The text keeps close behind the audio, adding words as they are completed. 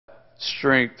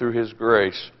strength through His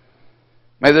grace.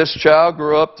 May this child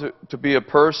grow up to be a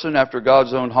person after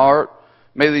God's own heart.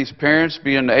 May these parents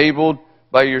be enabled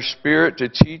by your Spirit to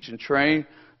teach and train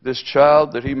this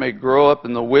child that he may grow up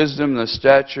in the wisdom and the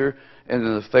stature and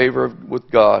in the favor with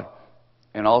God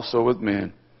and also with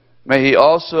men. May he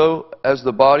also, as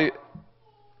the body,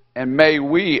 and may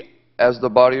we, as the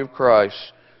body of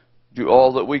Christ, do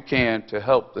all that we can to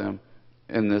help them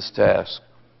in this task.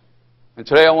 And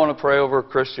today I want to pray over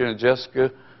Christian and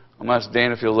Jessica. I'm going to ask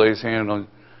Dan if he'll lay his hand on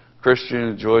Christian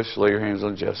and Joyce. Lay your hands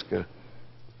on Jessica.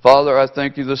 Father, I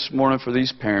thank you this morning for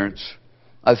these parents.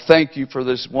 I thank you for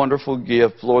this wonderful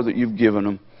gift, Lord, that you've given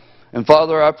them. And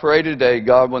Father, I pray today,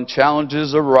 God, when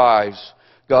challenges arise,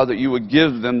 God, that you would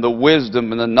give them the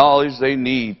wisdom and the knowledge they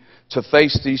need to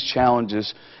face these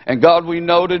challenges. And God, we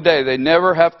know today they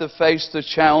never have to face the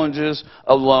challenges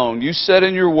alone. You said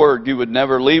in your word you would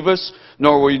never leave us,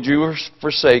 nor would you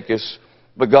forsake us.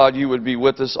 But God, you would be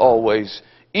with us always.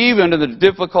 Even in the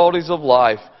difficulties of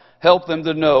life, help them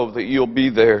to know that you'll be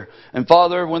there. And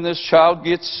Father, when this child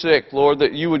gets sick, Lord,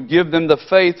 that you would give them the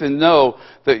faith and know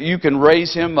that you can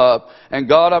raise him up. And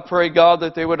God, I pray, God,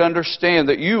 that they would understand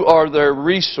that you are their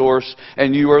resource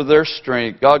and you are their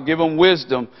strength. God, give them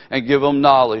wisdom and give them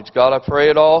knowledge. God, I pray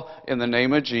it all in the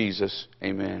name of Jesus.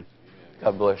 Amen.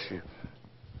 God bless you.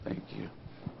 Thank you.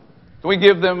 Can we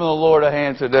give them and the Lord a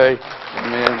hand today?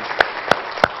 Amen.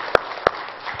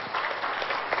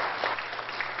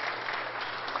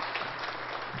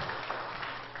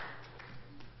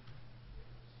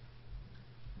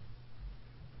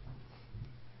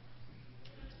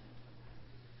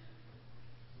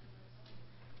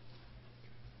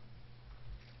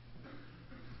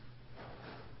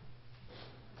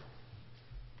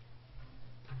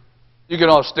 You can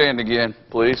all stand again,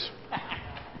 please.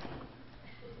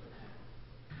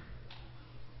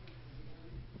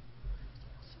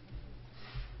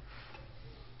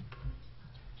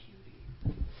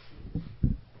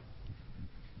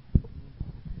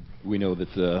 We know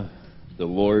that the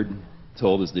Lord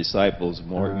told His disciples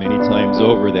many times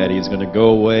over that He's going to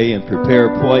go away and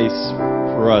prepare a place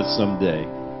for us someday.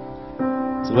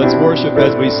 So let's worship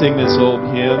as we sing this old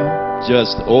hymn,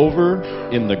 Just Over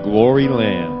in the Glory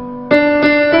Land.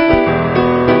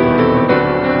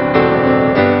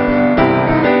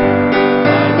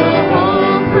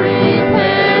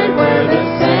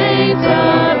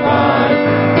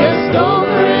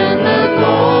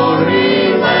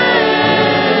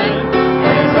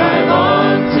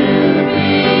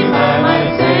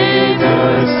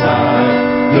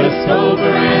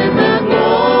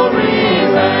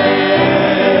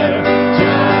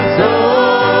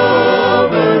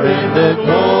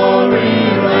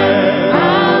 Glory land.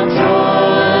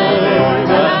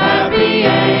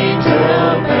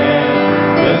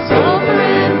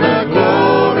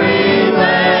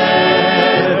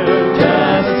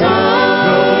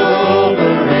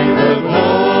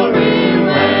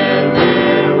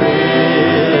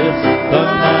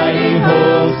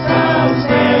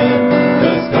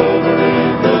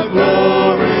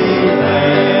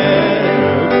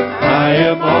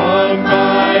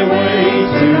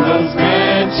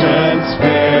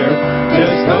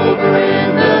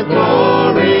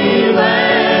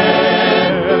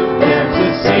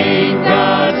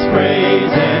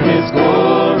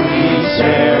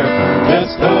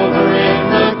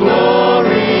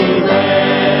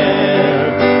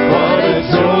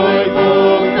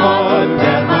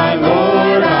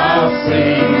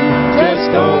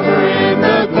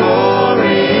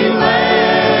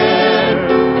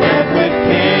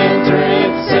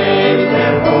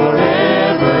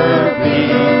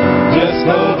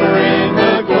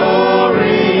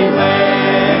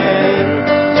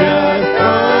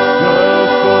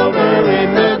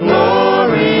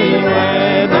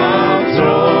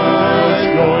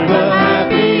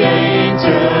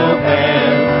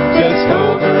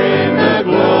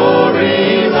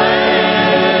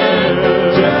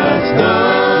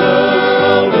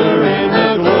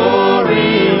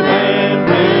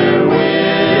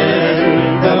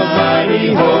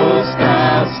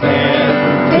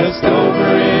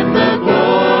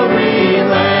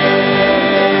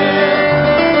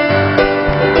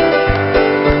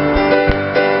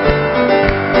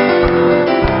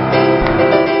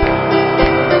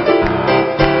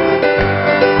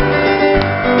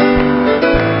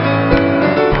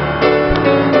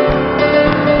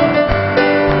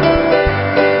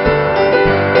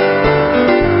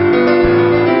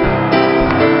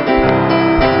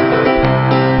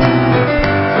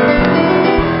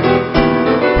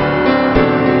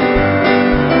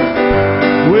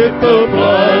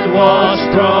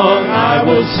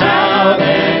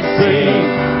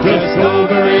 just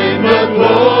over in the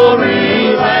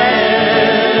glory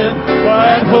land.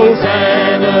 And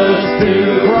hosannas to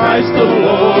Christ the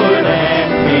Lord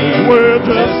and King. We're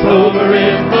just over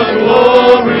in the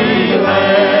glory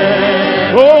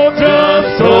land. Oh,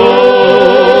 just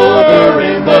over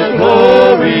in the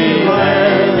glory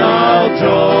land. I'll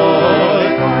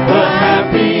join the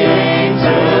happy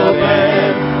angel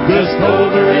band. Just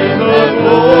over in the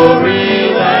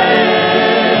glory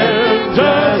land.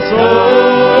 Just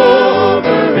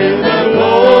over in the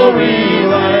glory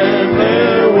land.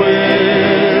 There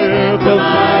with the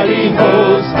mighty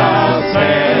host I'll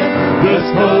stand.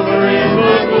 Just over in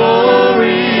the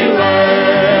glory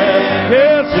land.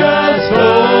 Yes, just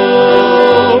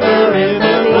over in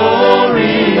the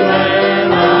glory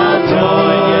land. I'll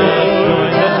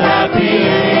join the happy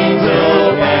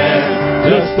angel band.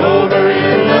 Just over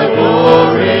in the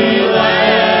glory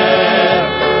land.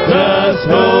 Just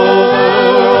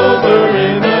over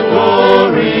in the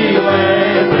glory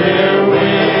land. There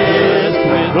with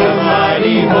the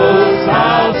mighty host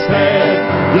I'll stand.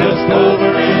 Just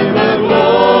over in the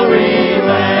glory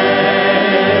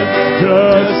land.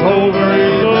 Just over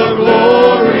in the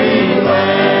glory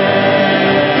land.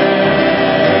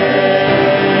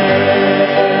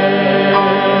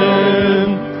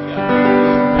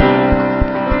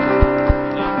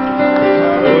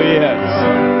 Oh yes.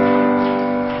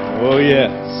 Oh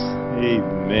yes.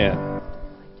 Amen.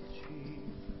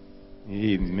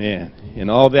 Amen. And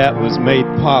all that was made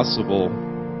possible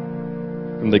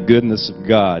from the goodness of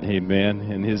God. Amen.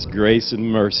 And His grace and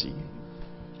mercy.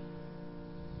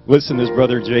 Listen as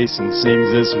Brother Jason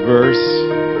sings this verse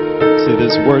to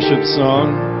this worship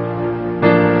song.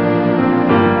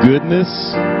 Goodness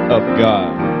of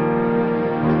God.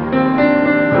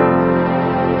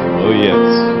 Oh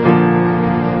yes.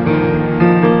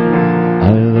 I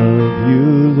love you,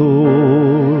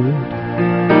 Lord.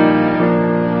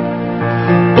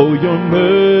 Oh, your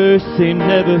mercy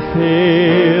never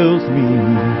fails me.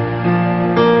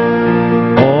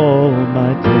 All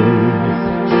my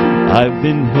days I've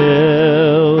been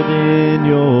held in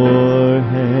your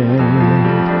hand.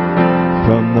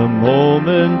 From the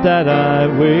moment that I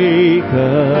wake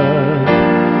up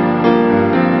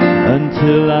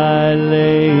until I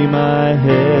lay my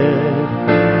head,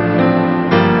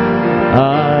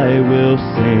 I will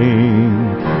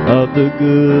sing of the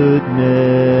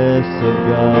goodness of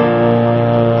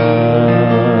God.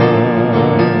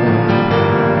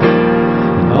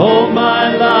 And all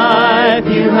my life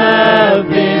you have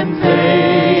been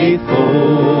faithful.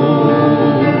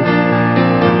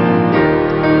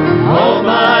 All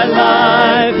my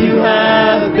life you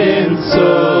have been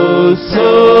so,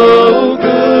 so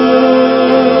good.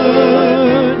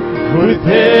 With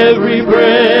every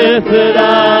breath that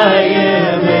I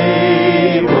am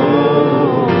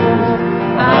able,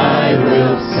 I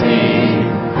will sing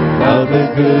of the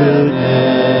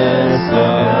goodness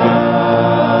of God.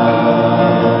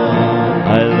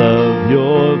 I love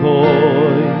your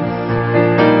voice.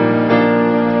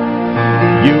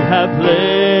 You have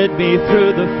led me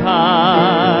through the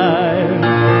fire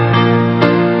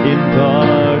in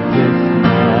darkest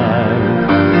night.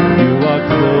 You are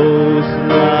close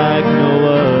like no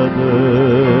other.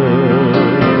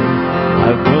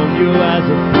 I've known you as a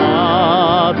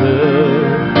father.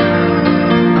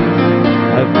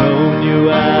 I've known you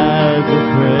as a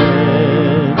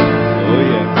friend. Oh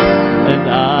yes. And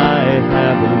I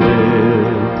have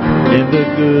lived in the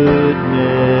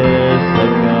goodness of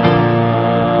God.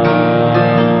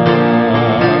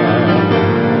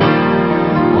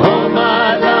 All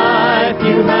my life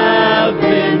you have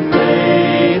been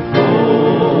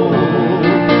faithful.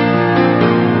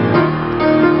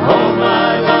 All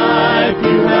my life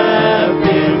you have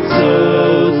been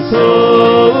so,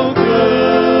 so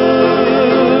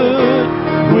good.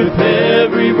 With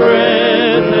every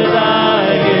breath that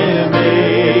I am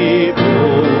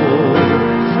able,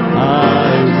 I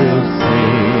will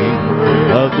sing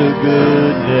of the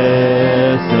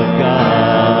goodness of God.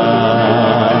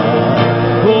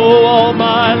 Oh, all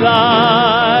my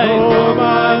life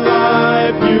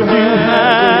you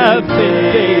have been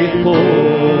faithful.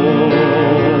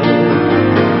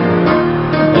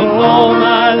 And all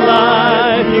my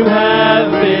life you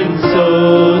have been so,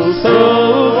 so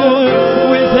good.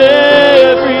 With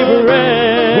every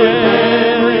breath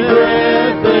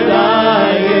that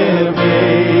I am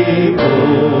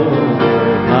able,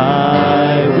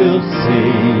 I will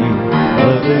sing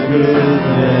of the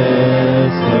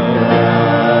goodness of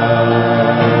God.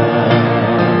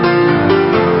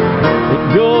 And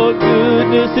your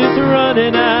goodness is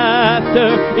running after,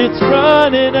 it's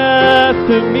running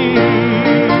after me.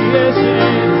 Yes, it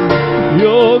is.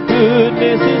 Your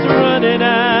goodness is running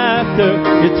after,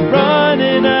 it's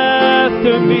running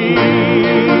after me.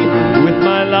 With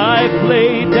my life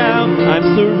laid down,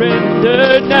 I'm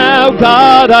surrendered now.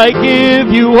 God, I give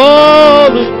you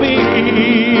all of me.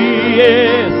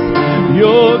 Yes,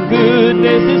 your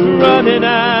goodness is running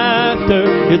after,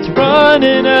 it's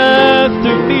running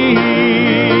after me.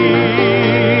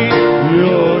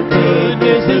 Your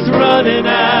goodness is running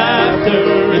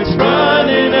after, it's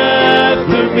running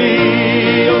after me.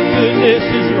 Your goodness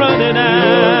is running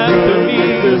after me.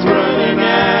 It's running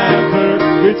after,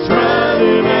 it's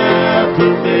running after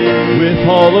me. With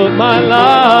all of my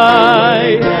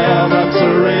life, I'm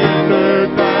surrendered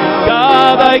now.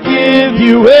 God, I give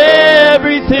you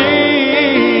everything.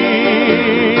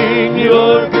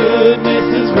 Your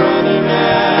goodness is running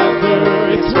after,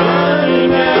 it's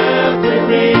running after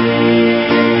me.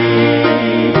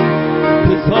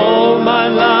 'Cause all my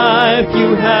life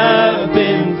you have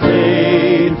been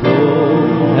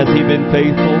faithful. Has He been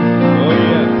faithful? Oh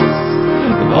yes.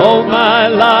 And all my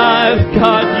life,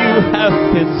 God, you have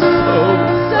been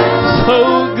so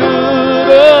good.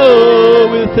 Oh,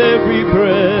 with every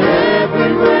breath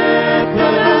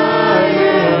that I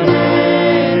am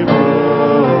able,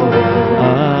 I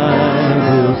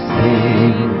will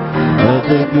sing of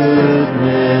the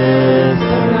goodness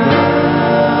of God.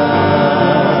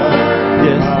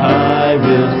 Yes, I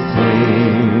will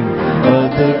sing of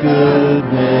the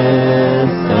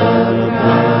goodness of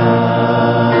God.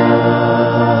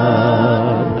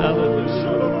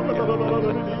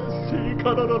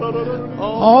 Hallelujah.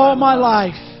 All my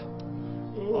life.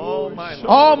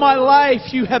 All my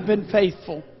life you have been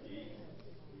faithful.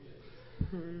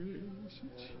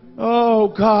 Oh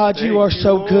God, you are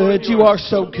so good. You are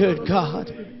so good,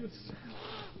 God.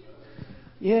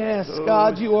 Yes,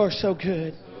 God, you are so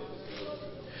good.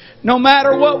 No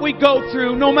matter what we go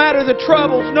through, no matter the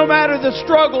troubles, no matter the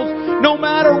struggles, no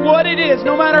matter what it is,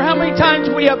 no matter how many times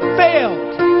we have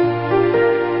failed,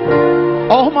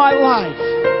 all my life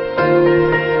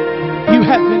you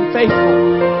have been faithful.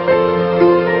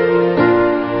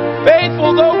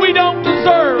 Faithful though we don't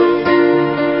deserve.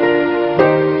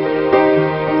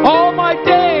 All my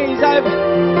days I've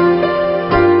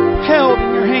held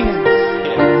in your hands.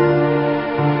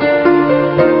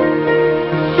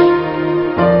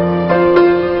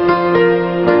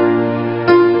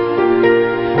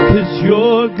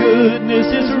 Your goodness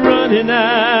is running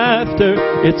after,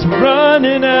 it's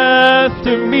running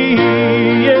after me.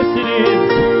 Yes, it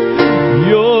is.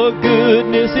 Your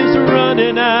goodness is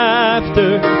running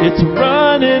after, it's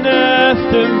running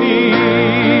after me.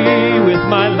 With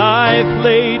my life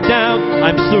laid down,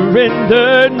 I'm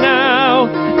surrendered now.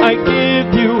 I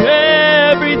give you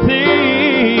everything.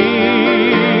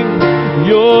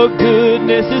 Your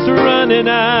goodness is running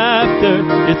after,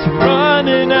 it's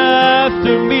running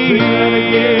after me.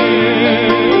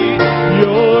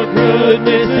 Your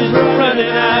goodness is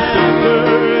running after,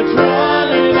 it's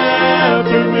running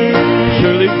after me.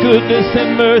 Surely goodness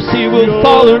and mercy will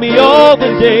follow me all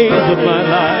the days of my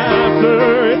life.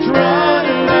 It's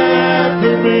running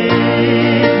after me.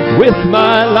 With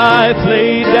my life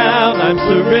laid down, I'm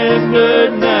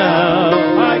surrendered now.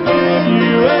 I give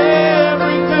you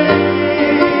everything.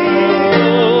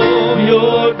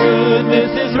 Your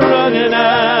goodness is running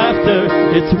after,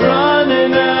 it's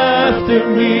running after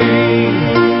me.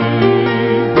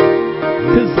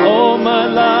 'Cause all my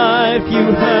life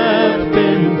you have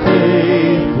been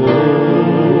faithful.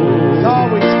 He's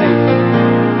always faithful.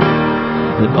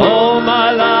 And all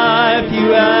my life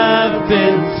you have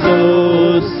been so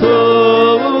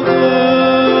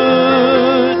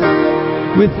good.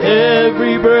 With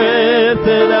every breath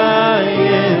that I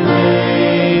am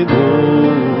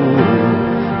able,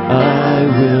 I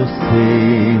will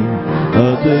sing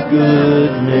of the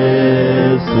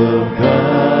goodness of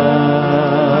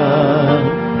God.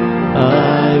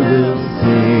 I will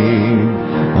sing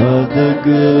of the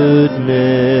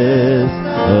goodness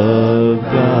of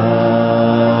God.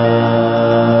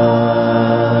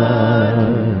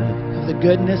 The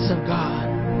goodness of God.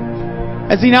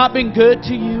 Has He not been good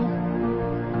to you?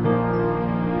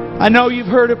 I know you've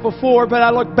heard it before, but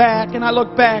I look back and I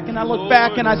look back and I look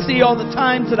back and I see all the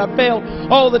times that I failed,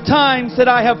 all the times that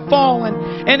I have fallen.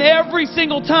 And every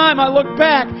single time I look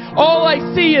back, all I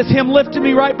see is Him lifting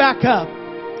me right back up.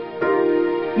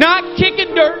 Not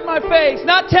kicking dirt in my face,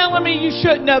 not telling me you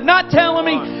shouldn't have, not telling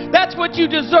me that's what you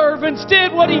deserve.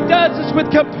 Instead, what He does is with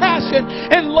compassion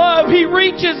and love, He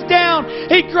reaches down,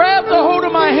 He grabs a hold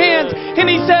of my hands, and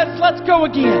He says, let's go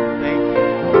again.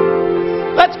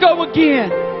 Let's go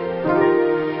again.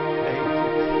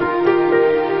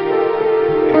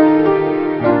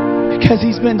 Because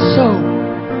He's been so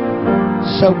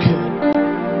So good.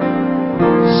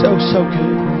 So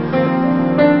good.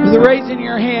 With raising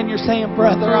your hand, you're saying,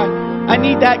 brother, I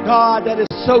need that God that is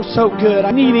so good.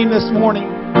 I need Him this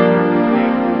morning.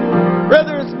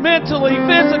 Whether it's mentally,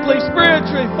 physically,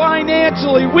 spiritually,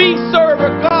 financially, we serve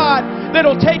a God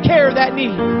that'll take care of that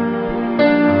need.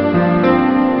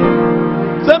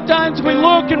 Sometimes we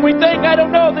look and we think, I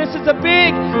don't know, this is a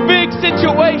big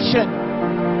situation.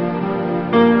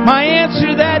 My answer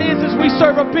to that is we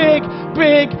serve a big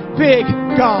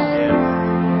God.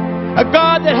 A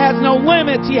God that has no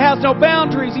limits. He has no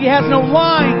boundaries. He has no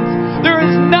lines. There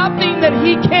is nothing that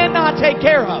He cannot take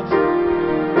care of.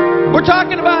 We're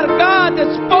talking about a God that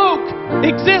spoke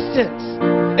existence.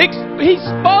 He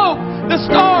spoke the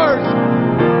stars,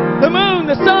 the moon,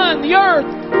 the sun, the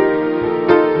earth.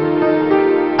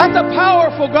 That's a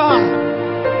powerful God.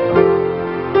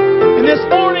 And this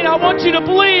morning I want you to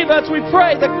believe as we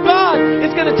pray that God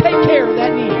is going to take care of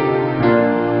that need.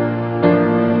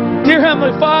 Dear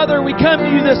Heavenly Father, we come to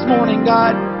You this morning,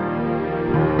 God.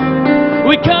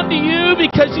 We come to You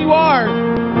because You are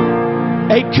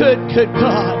a good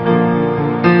God.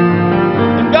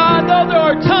 And God, though there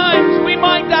are times we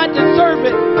might not deserve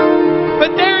it,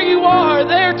 but there You are,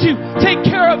 there to take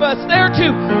care of us, there to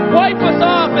wipe us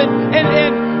off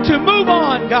and to move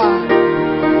on, God.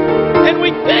 And we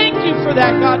thank You for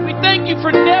that, God. We thank You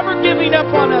for never giving up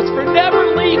on us, for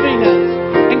never leaving us.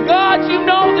 And God, You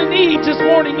know the needs this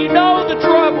morning. You know the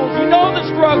troubles. You know the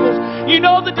struggles. You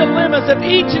know the dilemmas of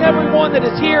each and every one that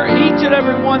is here, each and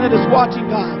every one that is watching,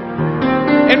 God.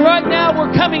 And right now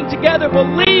we're coming together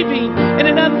believing in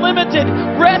an unlimited,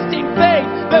 resting faith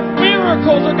that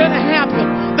miracles are going to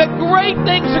happen, that great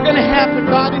things are going to happen,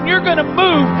 God, and You're going to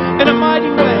move in a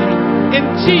mighty way. In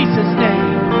Jesus'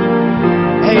 name,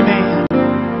 amen.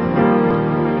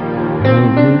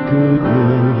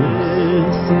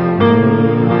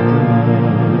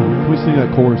 Can we sing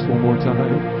that chorus one more time?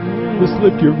 Just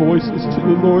lift your voices to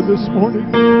the Lord this morning.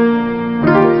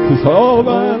 Because all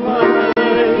my life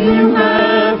You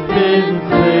have been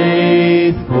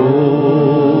faithful.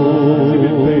 You've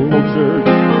been faithful, church.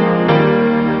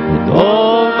 And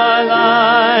all my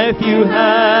life You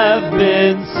have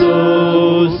been so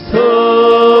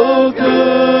good.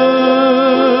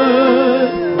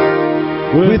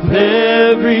 With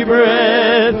every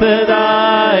breath that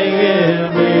I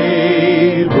am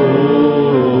able,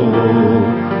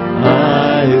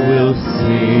 I will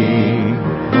sing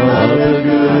of the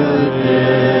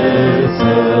goodness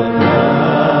of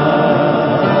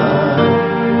God.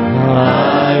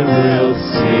 I will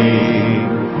sing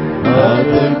of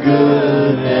the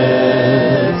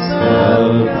goodness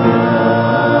of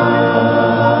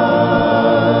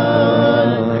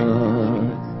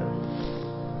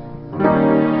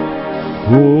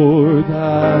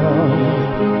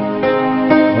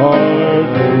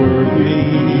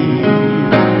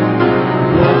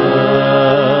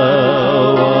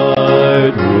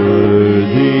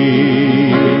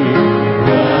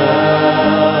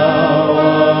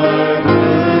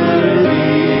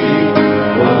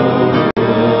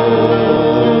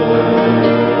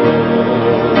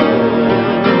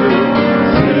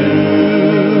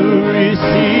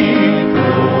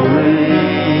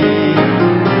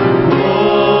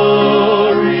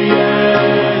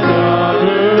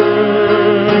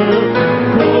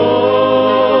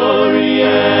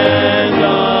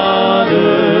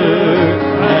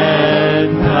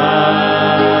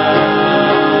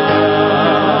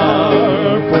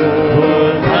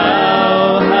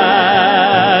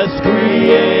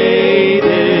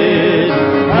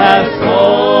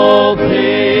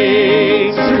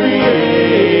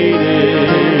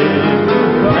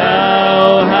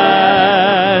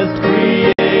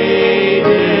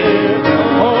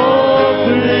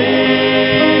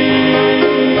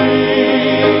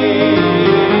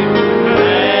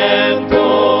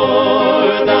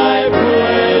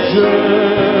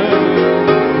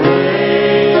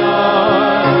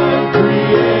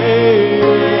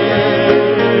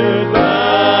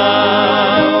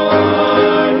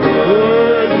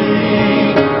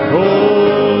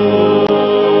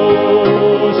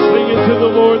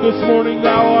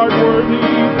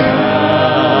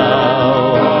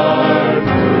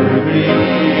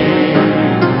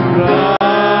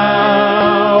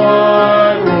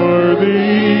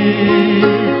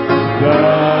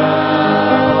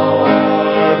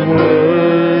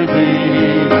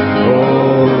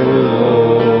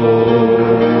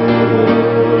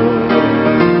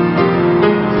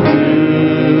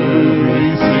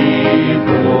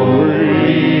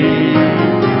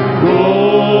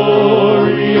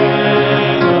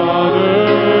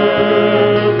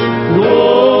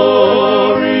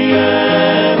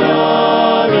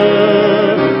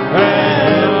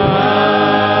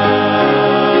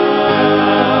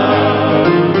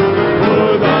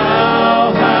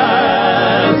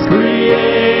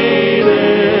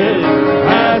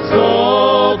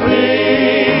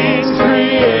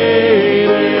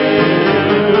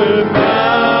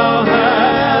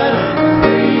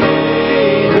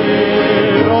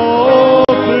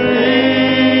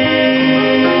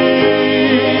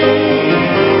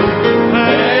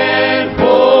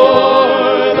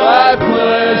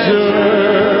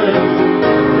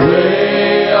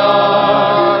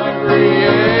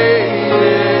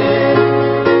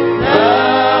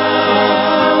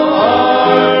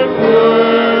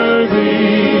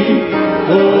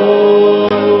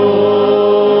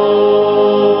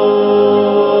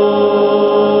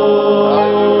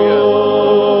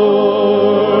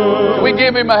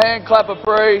Clap of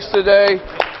praise today.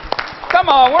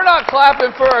 Come on, we're not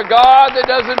clapping for a God that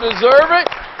doesn't deserve it.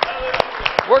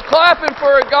 We're clapping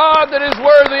for a God that is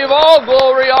worthy of all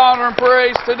glory, honor, and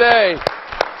praise today.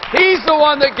 He's the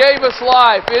one that gave us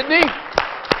life, isn't He?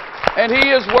 And He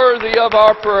is worthy of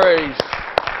our praise.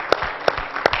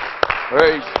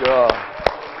 Praise God.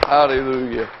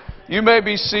 Hallelujah. You may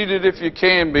be seated if you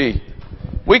can be.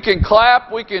 We can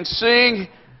clap, we can sing,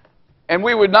 and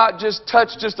we would not just touch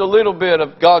just a little bit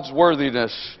of God's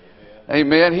worthiness.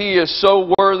 Amen. He is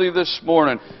so worthy this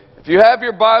morning. If you have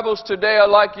your Bibles today, I'd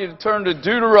like you to turn to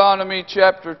Deuteronomy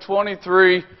chapter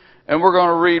 23, and we're going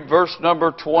to read verse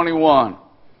number 21.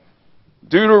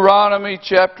 Deuteronomy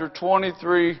chapter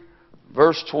 23,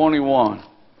 verse 21.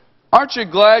 Aren't you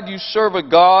glad you serve a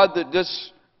God that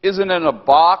just isn't in a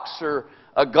box, or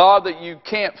a God that you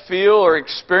can't feel or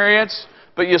experience?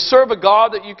 But you serve a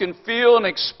God that you can feel and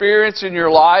experience in your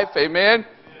life. Amen?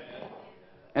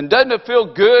 And doesn't it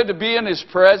feel good to be in His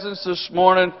presence this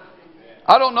morning?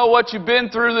 I don't know what you've been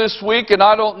through this week, and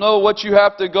I don't know what you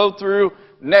have to go through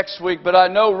next week. But I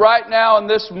know right now in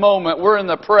this moment, we're in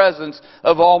the presence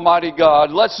of Almighty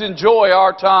God. Let's enjoy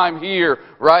our time here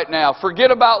right now. Forget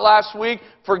about last week.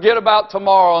 Forget about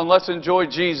tomorrow. And let's enjoy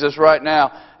Jesus right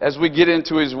now as we get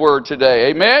into His Word today.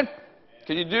 Amen?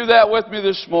 Can you do that with me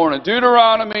this morning?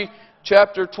 Deuteronomy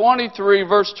chapter 23,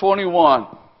 verse 21.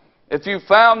 If you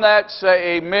found that,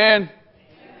 say amen.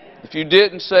 If you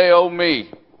didn't, say oh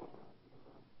me.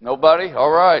 Nobody? All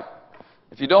right.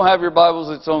 If you don't have your Bibles,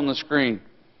 it's on the screen.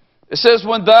 It says,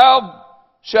 when thou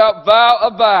shalt vow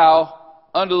a vow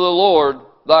unto the Lord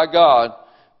thy God,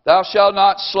 thou shalt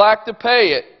not slack to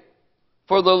pay it,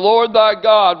 for the Lord thy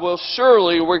God will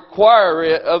surely require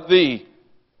it of thee,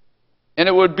 and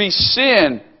it would be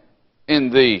sin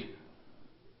in thee.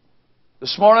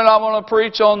 This morning I want to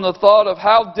preach on the thought of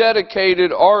how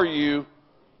dedicated are you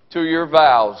to your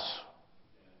vows?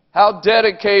 How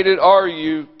dedicated are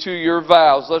you to your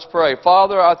vows? Let's pray.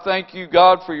 Father, I thank you,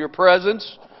 God, for your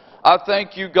presence. I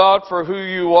thank you, God, for who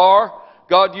you are.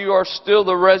 God, you are still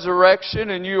the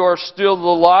resurrection and you are still the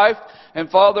life. And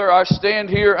Father, I stand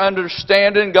here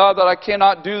understanding, God, that I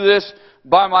cannot do this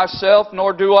by myself,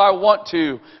 nor do I want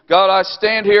to. God, I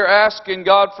stand here asking,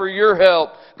 God, for your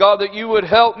help. God, that you would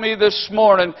help me this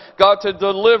morning, God, to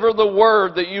deliver the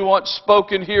word that you want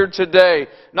spoken here today.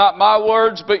 Not my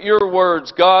words, but your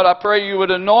words. God, I pray you would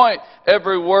anoint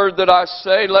every word that I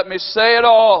say. Let me say it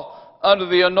all under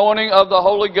the anointing of the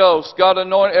Holy Ghost. God,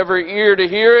 anoint every ear to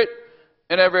hear it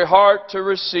and every heart to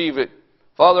receive it.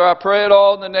 Father, I pray it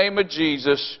all in the name of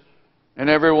Jesus. And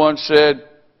everyone said,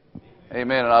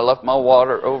 amen. And I left my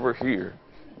water over here.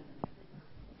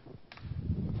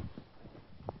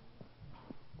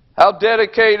 How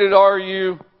dedicated are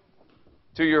you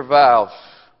to your vows?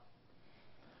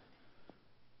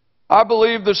 I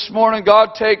believe this morning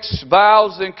God takes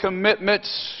vows and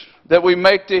commitments that we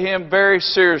make to Him very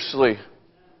seriously.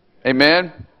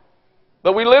 Amen.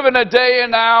 But we live in a day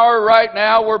and hour right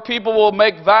now where people will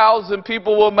make vows and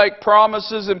people will make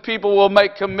promises and people will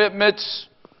make commitments,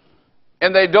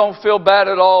 and they don't feel bad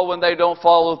at all when they don't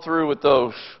follow through with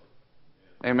those.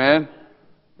 Amen.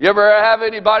 You ever have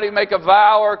anybody make a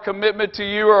vow or a commitment to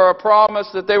you or a promise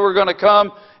that they were going to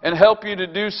come and help you to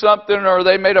do something, or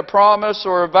they made a promise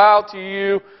or a vow to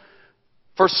you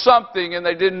for something and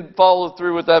they didn't follow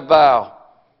through with that vow?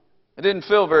 It didn't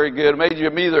feel very good. It made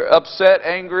you either upset,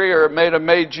 angry, or it may have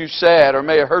made you sad, or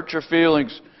may have hurt your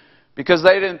feelings because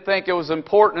they didn't think it was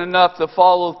important enough to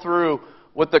follow through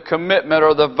with the commitment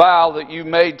or the vow that you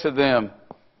made to them.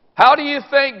 How do you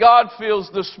think God feels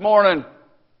this morning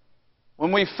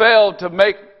when we failed to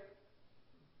make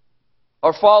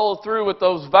or follow through with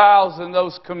those vows and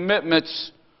those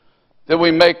commitments that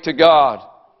we make to God?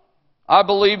 I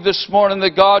believe this morning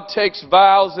that God takes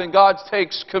vows and God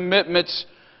takes commitments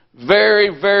very,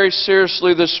 very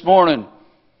seriously this morning.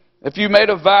 If you made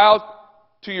a vow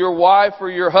to your wife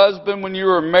or your husband when you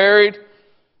were married,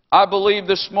 I believe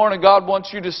this morning God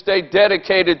wants you to stay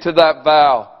dedicated to that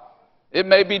vow. It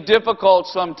may be difficult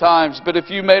sometimes, but if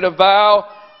you made a vow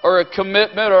or a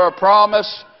commitment or a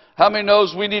promise, how many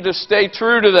knows we need to stay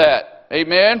true to that?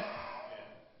 Amen?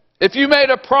 If you made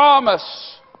a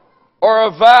promise or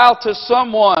a vow to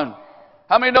someone,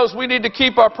 how many knows we need to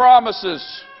keep our promises?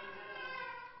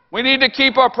 We need to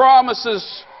keep our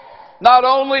promises. not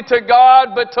only to God,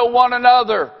 but to one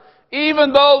another.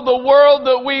 Even though the world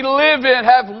that we live in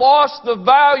have lost the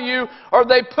value, or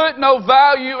they put no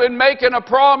value in making a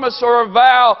promise or a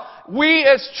vow, we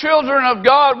as children of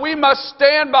God, we must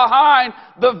stand behind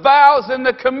the vows and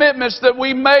the commitments that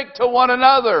we make to one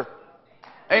another.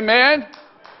 Amen?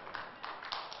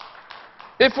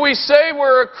 If we say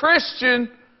we're a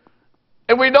Christian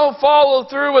and we don't follow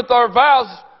through with our vows,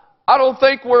 I don't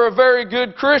think we're a very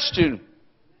good Christian.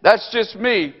 That's just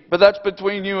me, but that's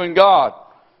between you and God.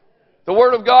 The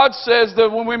Word of God says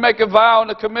that when we make a vow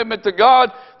and a commitment to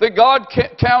God, that God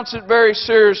counts it very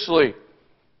seriously.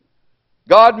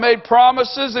 God made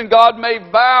promises and God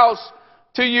made vows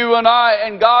to you and I,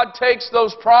 and God takes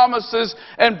those promises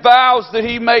and vows that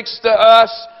He makes to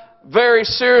us very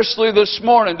seriously this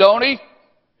morning, don't He?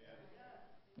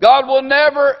 God will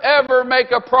never, ever make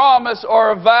a promise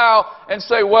or a vow and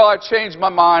say, well, I changed my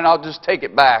mind, I'll just take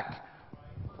it back.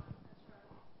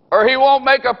 Or He won't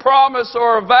make a promise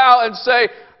or a vow and say,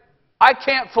 I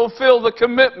can't fulfill the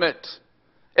commitment.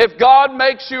 If God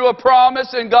makes you a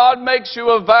promise and God makes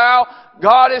you a vow,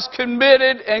 God is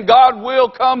committed and God will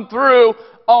come through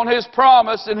on His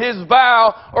promise and His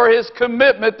vow or His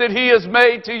commitment that He has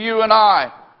made to you and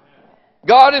I.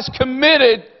 God is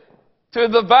committed to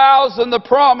the vows and the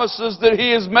promises that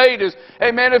He has made us.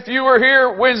 Amen. If you were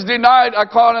here Wednesday night, I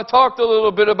kind of talked a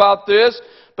little bit about this.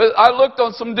 But I looked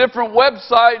on some different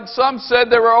websites, and some said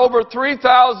there were over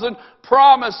 3,000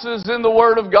 promises in the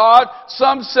Word of God.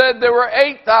 Some said there were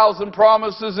 8,000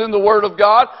 promises in the Word of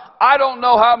God. I don't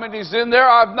know how many's in there.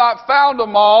 I've not found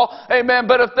them all. Amen.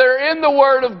 But if they're in the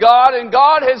Word of God, and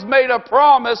God has made a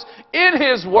promise in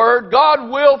His Word,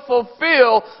 God will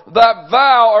fulfill that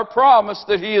vow or promise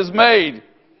that He has made.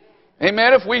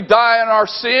 Amen. If we die in our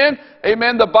sin,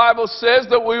 amen, the Bible says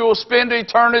that we will spend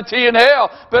eternity in hell.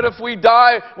 But if we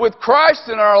die with Christ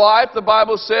in our life, the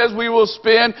Bible says we will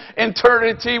spend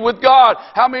eternity with God.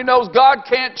 How many knows God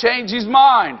can't change His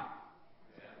mind?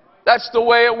 That's the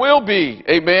way it will be.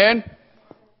 Amen.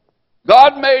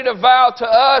 God made a vow to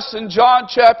us in John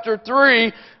chapter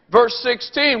 3, verse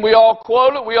 16. We all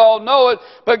quote it, we all know it.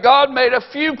 But God made a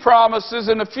few promises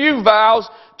and a few vows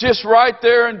just right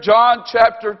there in John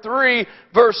chapter 3,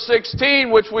 verse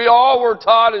 16, which we all were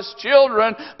taught as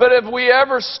children. But if we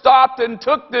ever stopped and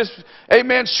took this,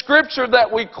 amen, scripture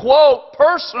that we quote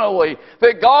personally,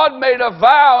 that God made a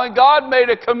vow and God made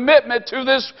a commitment to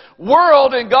this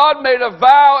world, and God made a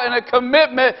vow and a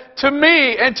commitment to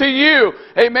me and to you.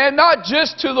 Amen. Not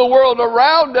just to the world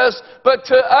around us, but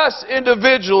to us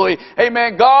individually.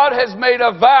 Amen. God has made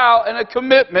a vow and a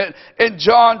commitment in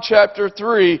John chapter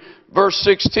 3, verse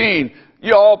 16.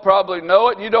 You all probably know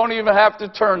it. You don't even have to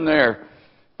turn there.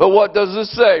 But what does it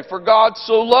say? For God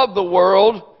so loved the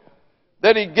world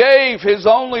that He gave His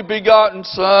only begotten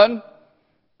Son,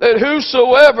 that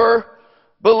whosoever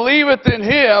believeth in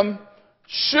Him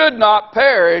should not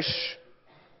perish,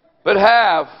 but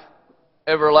have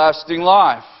everlasting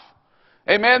life.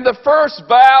 Amen. The first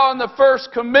vow and the first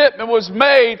commitment was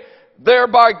made there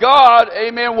by God,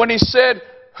 amen, when He said,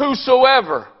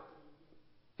 whosoever.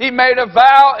 He made a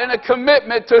vow and a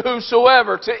commitment to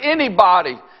whosoever, to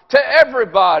anybody, to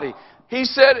everybody. He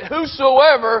said,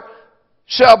 whosoever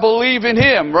shall believe in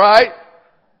Him, right?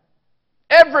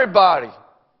 Everybody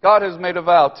God has made a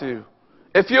vow to.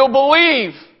 If you'll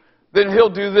believe, then He'll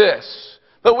do this.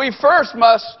 But we first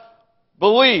must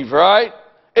believe, right?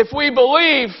 If we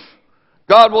believe,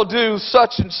 God will do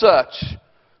such and such.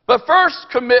 But first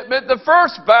commitment, the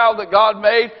first vow that God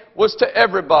made was to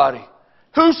everybody.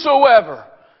 Whosoever.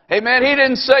 Amen. He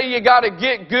didn't say you got to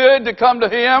get good to come to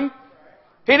Him.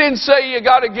 He didn't say you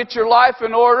got to get your life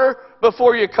in order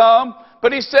before you come.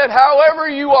 But He said, however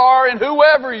you are and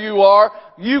whoever you are,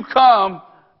 you come,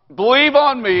 believe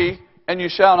on Me, and you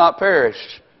shall not perish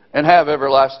and have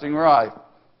everlasting life.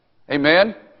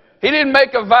 Amen. He didn't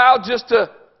make a vow just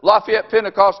to Lafayette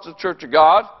Pentecostal Church of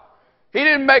God. He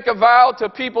didn't make a vow to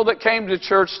people that came to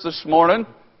church this morning.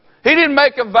 He didn't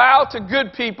make a vow to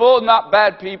good people and not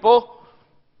bad people.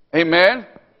 Amen.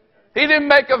 He didn't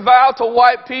make a vow to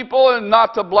white people and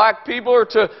not to black people or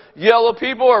to yellow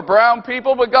people or brown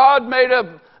people, but God made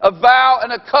a vow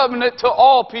and a covenant to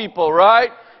all people,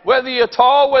 right? Whether you're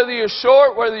tall, whether you're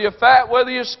short, whether you're fat,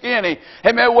 whether you're skinny.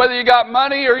 Amen. Whether you got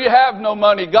money or you have no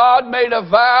money, God made a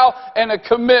vow and a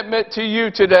commitment to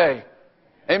you today.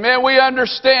 Amen. We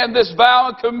understand this vow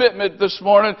and commitment this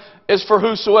morning is for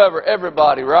whosoever,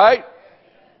 everybody, right?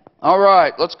 All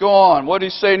right, let's go on. What did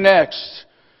He say next?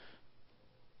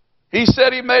 He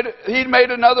said He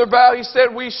made another vow. He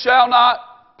said, we shall not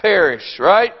perish,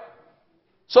 right?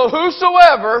 So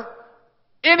whosoever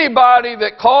Anybody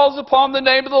that calls upon the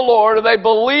name of the Lord, and they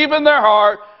believe in their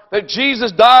heart that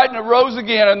Jesus died and arose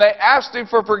again, and they asked Him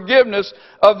for forgiveness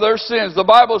of their sins, the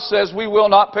Bible says we will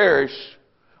not perish,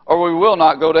 or we will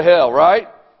not go to hell, right?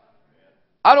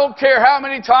 I don't care how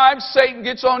many times Satan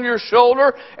gets on your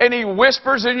shoulder and he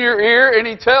whispers in your ear and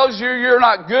he tells you you're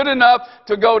not good enough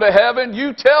to go to heaven.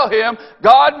 You tell him,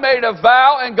 God made a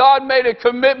vow and God made a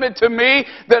commitment to me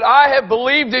that I have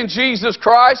believed in Jesus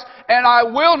Christ and I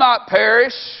will not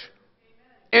perish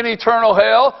in eternal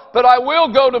hell, but I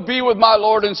will go to be with my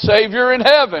Lord and Savior in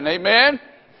heaven. Amen?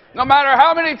 No matter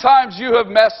how many times you have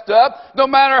messed up, no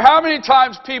matter how many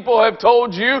times people have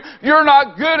told you you're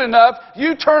not good enough,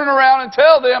 you turn around and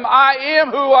tell them, I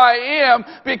am who I am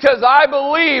because I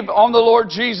believe on the Lord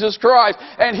Jesus Christ.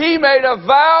 And He made a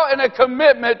vow and a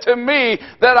commitment to me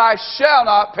that I shall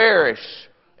not perish.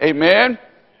 Amen?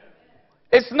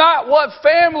 It's not what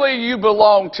family you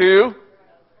belong to.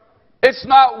 It's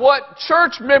not what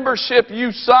church membership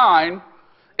you sign.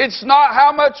 It's not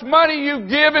how much money you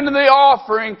give into the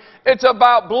offering. It's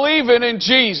about believing in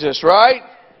Jesus, right?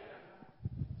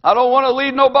 I don't want to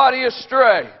lead nobody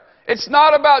astray. It's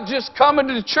not about just coming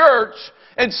to church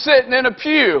and sitting in a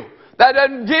pew. That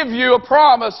doesn't give you a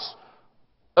promise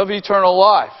of eternal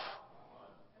life.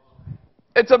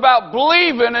 It's about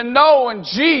believing and knowing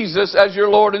Jesus as your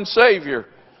Lord and Savior.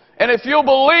 And if you'll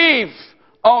believe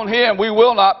on Him, we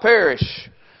will not perish.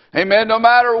 Amen. No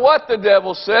matter what the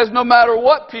devil says, no matter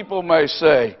what people may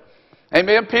say.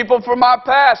 Amen. People from my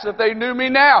past, if they knew me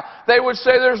now, they would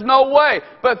say there's no way.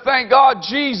 But thank God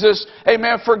Jesus,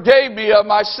 amen, forgave me of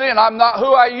my sin. I'm not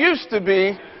who I used to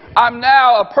be. I'm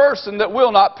now a person that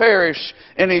will not perish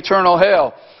in eternal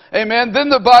hell. Amen. Then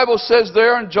the Bible says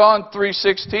there in John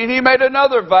 3:16, He made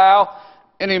another vow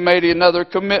and He made another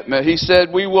commitment. He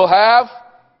said, we will have,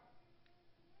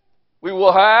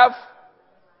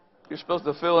 you're supposed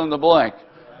to fill in the blank.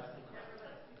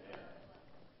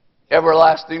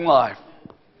 Everlasting life.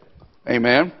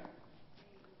 Amen. Does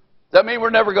that mean we're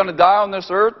never going to die on this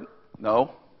earth?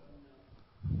 No.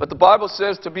 But the Bible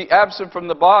says to be absent from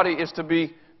the body is to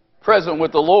be present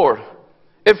with the Lord.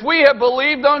 If we have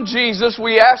believed on Jesus,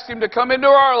 we ask Him to come into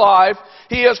our life.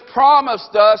 He has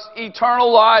promised us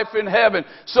eternal life in heaven.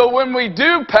 So when we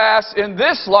do pass in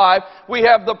this life, we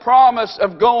have the promise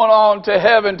of going on to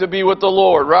heaven to be with the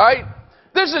Lord, right?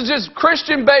 This is just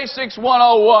Christian Basics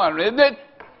 101, isn't it?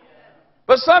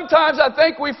 But sometimes I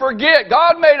think we forget.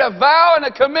 God made a vow and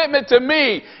a commitment to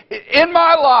me in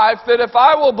my life that if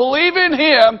I will believe in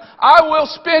Him, I will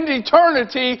spend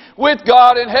eternity with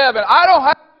God in heaven. I don't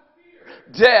have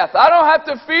death. I don't have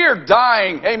to fear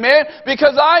dying. Amen?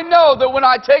 Because I know that when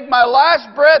I take my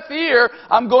last breath here,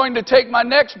 I'm going to take my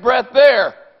next breath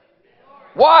there.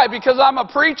 Why? Because I'm a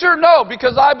preacher? No,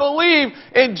 because I believe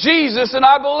in Jesus and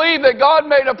I believe that God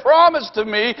made a promise to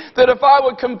me that if I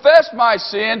would confess my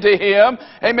sin to Him,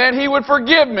 amen, He would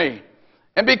forgive me.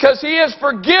 And because He has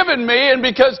forgiven me and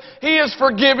because He has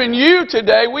forgiven you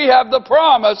today, we have the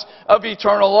promise of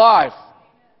eternal life.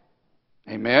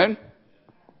 Amen?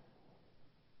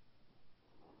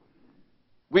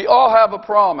 We all have a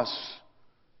promise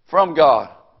from God.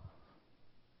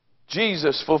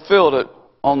 Jesus fulfilled it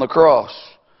on the cross.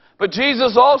 But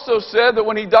Jesus also said that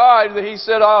when He died, that He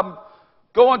said, I'm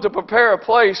going to prepare a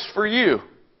place for you.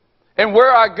 And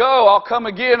where I go, I'll come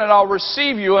again and I'll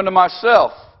receive you unto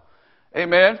myself.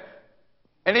 Amen.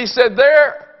 And He said,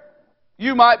 there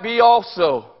you might be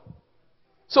also.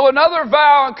 So another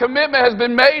vow and commitment has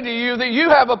been made to you that you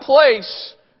have a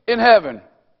place in heaven.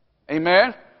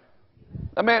 Amen.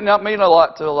 That may not mean a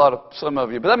lot to some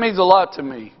of you, but that means a lot to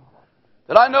me.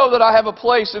 That I know that I have a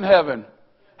place in heaven.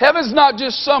 Heaven's not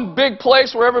just some big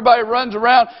place where everybody runs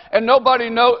around and nobody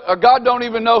knows, or God don't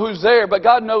even know who's there, but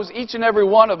God knows each and every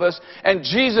one of us, and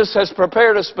Jesus has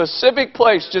prepared a specific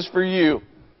place just for you.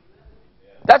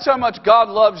 That's how much God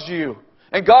loves you.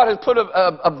 And God has put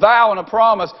a vow and a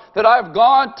promise that I've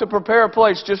gone to prepare a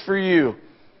place just for you.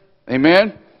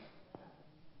 Amen?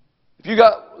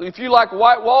 If you like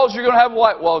white walls, you're going to have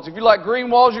white walls. If you like green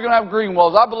walls, you're going to have green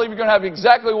walls. I believe you're going to have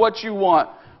exactly what you want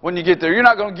when you get there. You're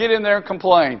not going to get in there and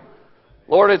complain.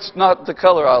 Lord, it's not the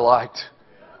color I liked.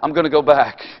 I'm going to go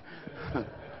back.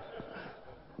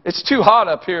 It's too hot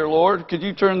up here, Lord. Could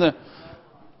you turn the...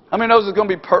 How many knows it's going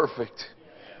to be perfect?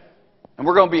 And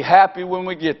we're going to be happy when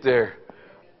we get there.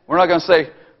 We're not going to say,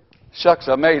 shucks,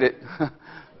 I made it.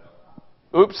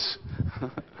 Oops.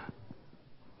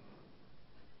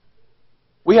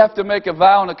 We have to make a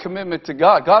vow and a commitment to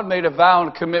God. God made a vow and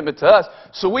a commitment to us.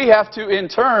 So we have to, in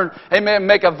turn, amen,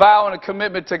 make a vow and a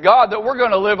commitment to God that we're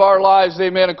going to live our lives,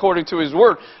 amen, according to His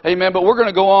Word. Amen. But we're going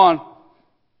to go on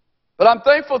But I'm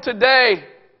thankful today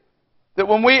that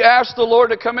when we ask the Lord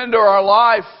to come into our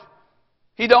life,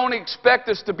 He don't expect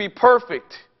us to be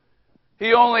perfect.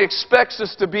 He only expects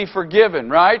us to be forgiven,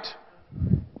 right?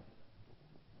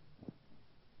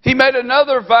 He made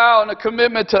another vow and a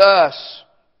commitment to us.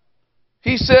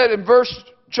 He said in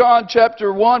John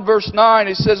chapter 1, verse 9,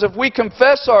 He says, if we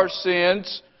confess our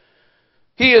sins,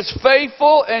 He is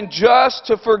faithful and just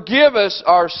to forgive us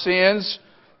our sins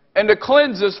and to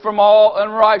cleanse us from all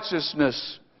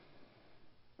unrighteousness.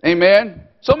 Amen.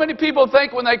 So many people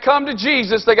think when they come to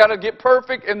Jesus, they got to get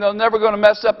perfect and they're never going to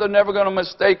mess up. They're never going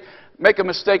to make a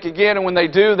mistake again. And when they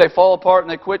do, they fall apart and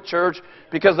they quit church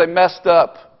because they messed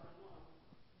up.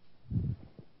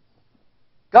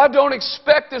 God don't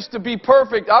expect us to be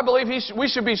perfect. I believe we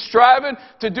should be striving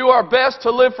to do our best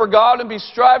to live for God and be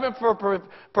striving for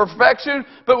perfection.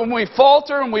 But when we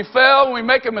falter and we fail and we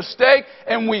make a mistake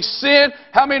and we sin,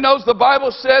 how many knows the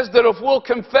Bible says that if we'll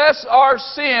confess our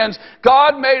sins,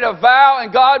 God made a vow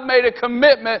and God made a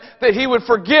commitment that He would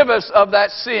forgive us of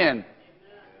that sin.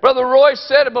 Brother Roy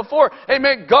said it before.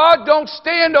 Amen. God don't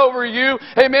stand over you,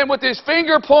 amen, with His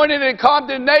finger pointed in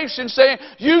condemnation saying,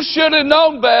 you should have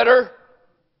known better.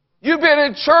 You've been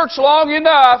in church long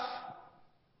enough.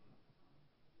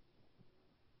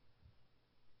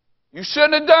 You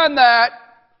shouldn't have done that.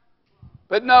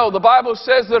 But no, the Bible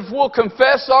says that if we'll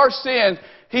confess our sins,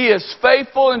 He is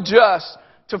faithful and just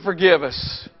to forgive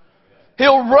us.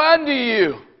 He'll run to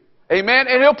you. Amen.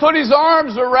 And He'll put His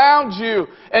arms around you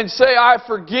and say, I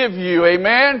forgive you.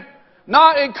 Amen.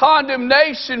 Not in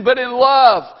condemnation, but in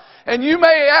love. And you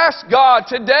may ask God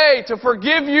today to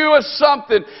forgive you of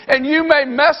something. And you may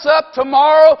mess up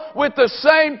tomorrow with the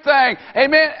same thing.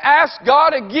 Amen. Ask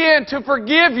God again to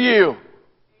forgive you.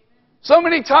 So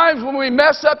many times when we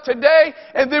mess up today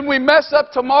and then we mess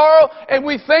up tomorrow and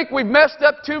we think we've messed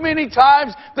up too many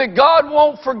times that God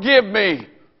won't forgive me.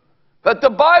 But the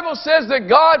Bible says that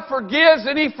God forgives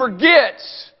and He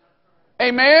forgets.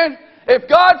 Amen. If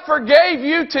God forgave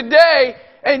you today,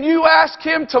 and you ask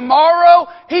Him tomorrow,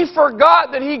 He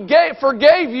forgot that He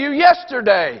forgave you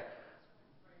yesterday.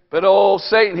 But old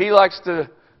Satan, he likes to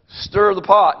stir the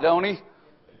pot, don't he?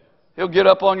 He'll get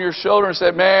up on your shoulder and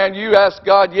say, man, you asked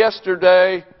God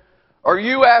yesterday, or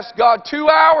you asked God 2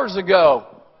 hours ago.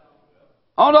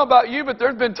 I don't know about you, but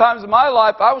there's been times in my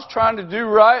life I was trying to do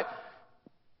right,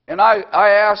 and I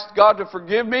asked God to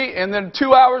forgive me, and then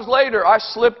 2 hours later I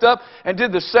slipped up and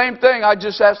did the same thing I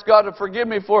just asked God to forgive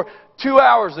me for 2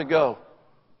 hours ago.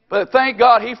 But thank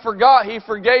God He forgot. He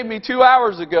forgave me 2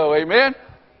 hours ago. Amen?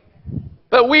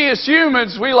 But we as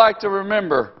humans, we like to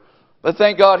remember. But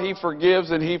thank God He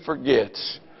forgives and He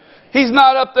forgets. He's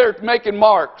not up there making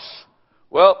marks.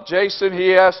 Well, Jason,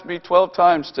 he asked me 12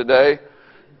 times today.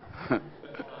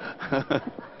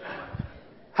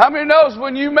 How many knows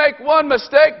when you make one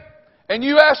mistake and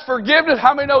you ask forgiveness,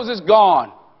 how many knows it's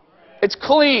gone? It's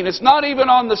clean. It's not even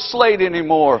on the slate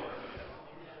anymore.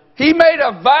 He made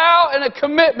a vow and a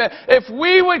commitment. If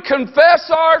we would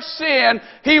confess our sin,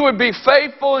 He would be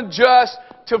faithful and just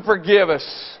to forgive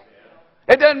us.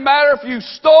 It doesn't matter if you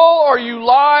stole or you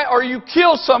lie or you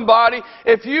kill somebody.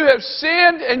 If you have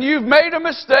sinned and you've made a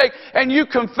mistake and you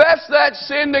confess that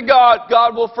sin to God,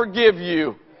 God will forgive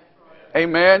you.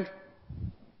 Amen.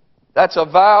 That's a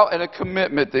vow and a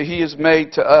commitment that He has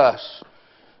made to us.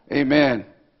 Amen.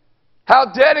 How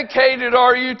dedicated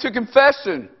are you to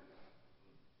confessing?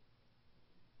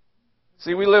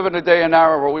 See, we live in a day and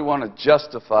hour where we want to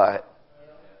justify it.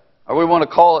 Or we want to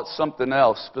call it something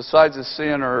else besides a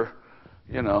sin, or,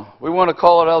 we want to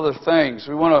call it other things.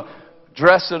 We want to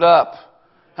dress it up.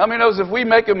 How many knows if we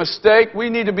make a mistake,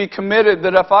 we need to be committed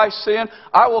that if I sin,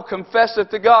 I will confess it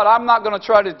to God. I'm not going to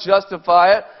try to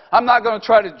justify it. I'm not going to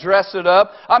try to dress it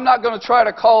up. I'm not going to try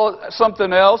to call it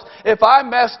something else. If I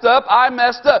messed up, I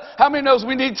messed up. How many knows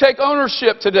we need to take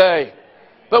ownership today?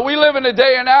 But we live in a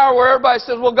day and hour where everybody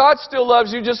says, well, God still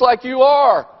loves you just like you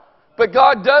are. But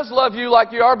God does love you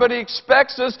like you are, but He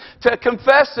expects us to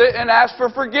confess it and ask for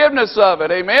forgiveness of it.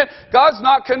 Amen? God's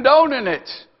not condoning it.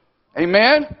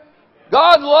 Amen?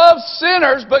 God loves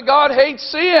sinners, but God hates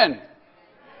sin.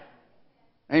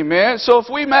 Amen? So if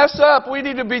we mess up, we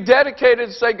need to be dedicated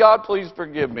and say, God, please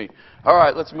forgive me. All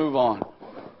right, let's move on.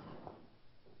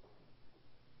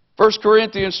 1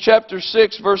 Corinthians chapter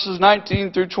 6, verses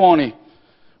 19 through 20.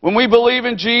 When we believe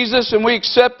in Jesus and we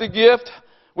accept the gift,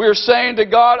 we are saying to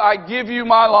God, I give you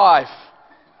my life.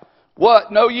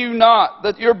 What? Know you not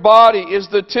that your body is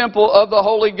the temple of the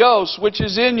Holy Ghost, which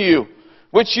is in you,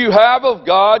 which you have of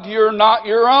God, you are not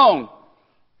your own.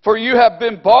 For you have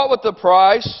been bought with a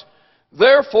price.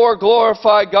 Therefore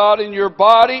glorify God in your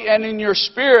body and in your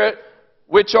spirit,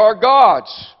 which are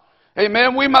God's.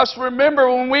 Amen. We must remember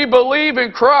when we believe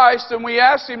in Christ and we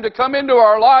ask Him to come into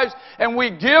our lives and we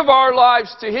give our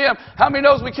lives to Him. How many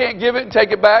knows we can't give it and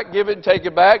take it back, give it and take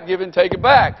it back, give it and take it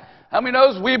back? How many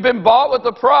knows we've been bought with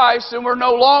a price and we're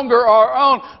no longer our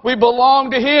own? We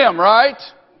belong to Him, right?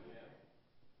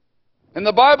 And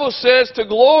the Bible says to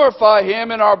glorify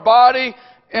Him in our body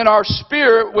and our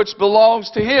spirit, which belongs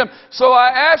to Him. So I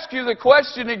ask you the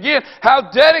question again,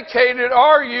 how dedicated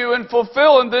are you in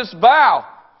fulfilling this vow?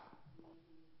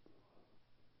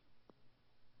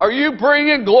 Are you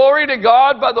bringing glory to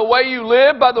God by the way you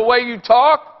live, by the way you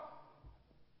talk,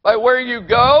 by where you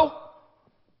go?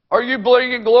 Are you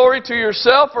bringing glory to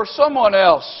yourself or someone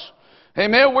else?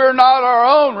 Amen. We're not our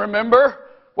own, remember?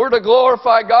 We're to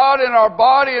glorify God in our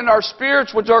body and our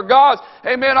spirits, which are God's.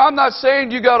 Amen. I'm not saying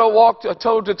you got to walk a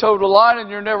toe-to-toe line and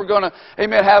you're never going to,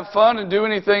 amen, have fun and do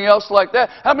anything else like that.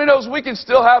 How many knows we can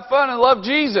still have fun and love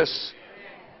Jesus?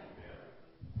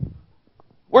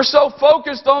 We're so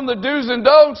focused on the do's and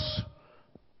don'ts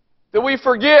that we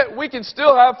forget we can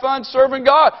still have fun serving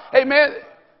God. Amen.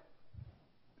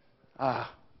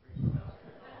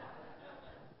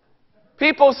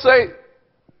 People say,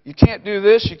 you can't do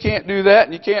this, you can't do that,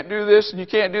 and you can't do this, and you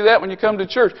can't do that when you come to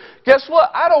church. Guess what?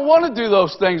 I don't want to do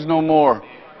those things no more.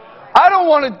 I don't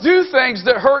want to do things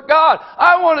that hurt God.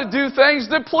 I want to do things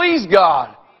that please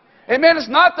God. Amen. It's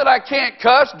not that I can't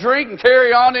cuss, drink, and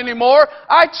carry on anymore.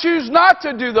 I choose not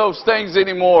to do those things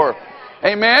anymore.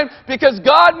 Amen. Because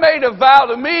God made a vow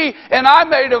to me, and I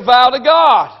made a vow to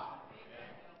God.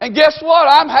 And guess what?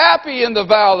 I'm happy in the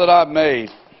vow that I've made.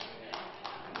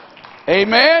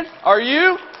 Amen. Are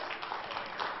you?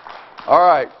 All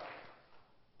right.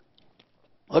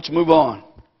 Let's move on.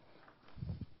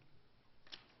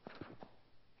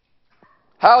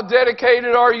 How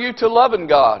dedicated are you to loving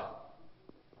God?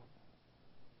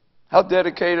 How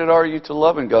dedicated are you to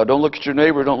loving God? Don't look at your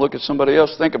neighbor. Don't look at somebody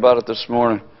else. Think about it this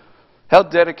morning. How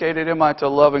dedicated am I to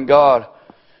loving God?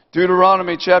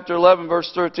 Deuteronomy chapter 11,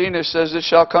 verse 13, it says, "It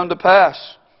shall come to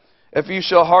pass, if you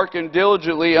shall hearken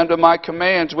diligently unto my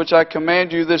commands, which I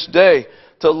command you this day,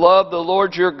 to love the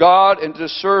Lord your God and to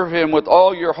serve Him with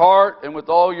all your heart and with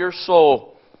all your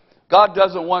soul." God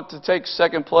doesn't want to take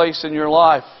second place in your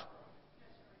life.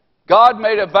 God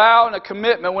made a vow and a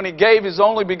commitment when He gave His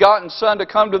only begotten Son to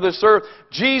come to this earth.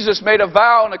 Jesus made a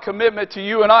vow and a commitment to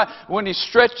you and I when He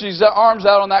stretched His arms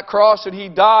out on that cross and He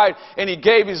died and He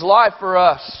gave His life for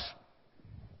us.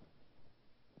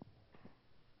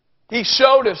 He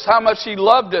showed us how much He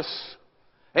loved us.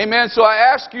 Amen. So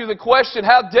I ask you the question,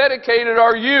 how dedicated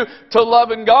are you to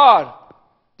loving God?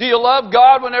 Do you love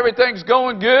God when everything's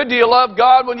going good? Do you love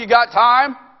God when you got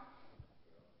time?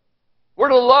 We're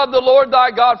to love the Lord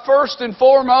thy God first and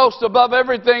foremost above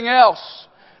everything else.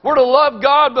 We're to love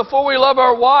God before we love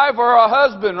our wife or our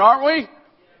husband, aren't we?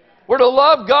 We're to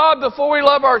love God before we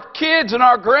love our kids and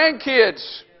our grandkids.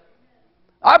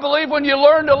 I believe when you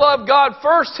learn to love God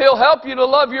first, He'll help you to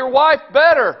love your wife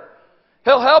better.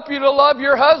 He'll help you to love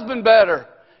your husband better.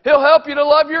 He'll help you to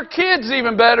love your kids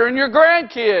even better and your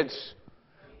grandkids.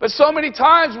 But so many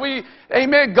times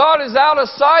amen, God is out of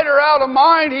sight or out of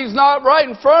mind. He's not right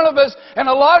in front of us. And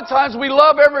a lot of times we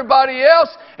love everybody else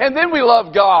and then we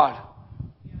love God.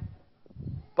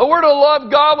 But we're to love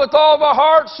God with all of our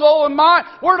heart, soul, and mind.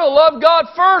 We're to love God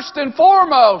first and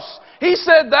foremost. He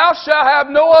said, "Thou shalt have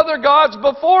no other gods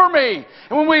before me."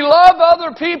 And when we love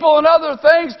other people and other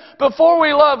things before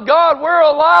we love God, we're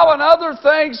allowing other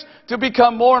things to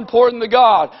become more important to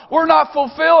God. We're not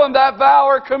fulfilling that vow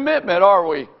or commitment, are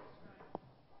we?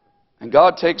 And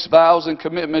God takes vows and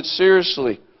commitments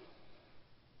seriously.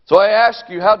 So I ask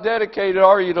you, how dedicated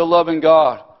are you to loving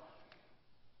God?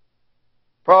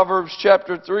 Proverbs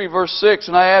chapter 3, verse 6,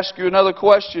 and I ask you another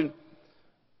question.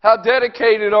 How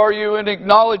dedicated are you in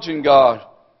acknowledging God?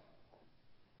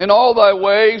 In all thy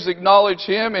ways acknowledge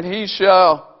Him, and He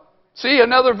shall... See,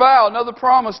 another vow, another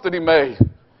promise that He made.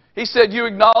 He said, "You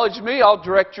acknowledge me, I'll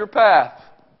direct your path."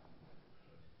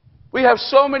 We have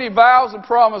so many vows and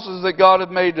promises that God has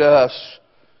made to us.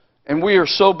 And we are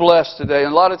so blessed today.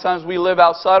 And a lot of times we live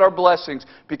outside our blessings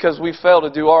because we fail to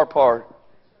do our part.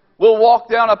 We'll walk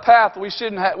down a path we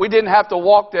didn't have to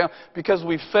walk down because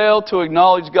we failed to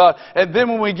acknowledge God. And then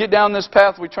when we get down this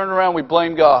path, we turn around and we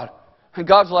blame God. And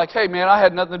God's like, "Hey man, I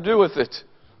had nothing to do with it.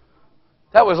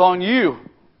 That was on you.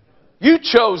 You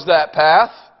chose that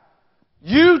path.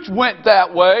 You went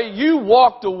that way. You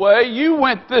walked away. You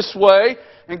went this way."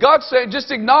 And God's saying,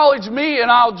 just acknowledge me and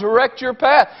I'll direct your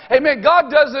path. Amen. God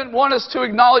doesn't want us to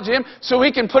acknowledge Him so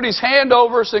He can put His hand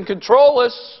over us and control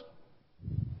us.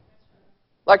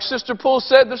 Like Sister Poole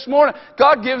said this morning,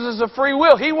 God gives us a free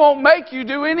will. He won't make you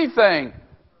do anything.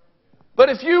 But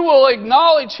if you will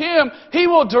acknowledge Him, He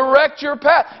will direct your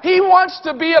path. He wants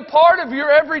to be a part of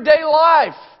your everyday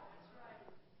life.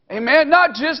 Amen?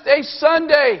 Not just a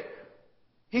Sunday.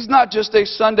 He's not just a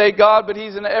Sunday God, but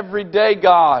He's an everyday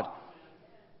God.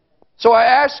 So I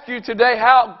ask you today,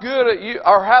 how good are you,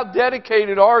 or how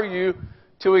dedicated are you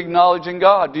to acknowledging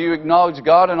God? Do you acknowledge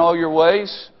God in all your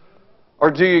ways?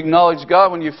 Or do you acknowledge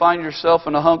God when you find yourself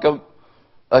in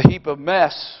a heap of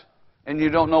mess and you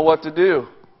don't know what to do?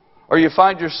 Or you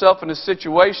find yourself in a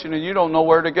situation and you don't know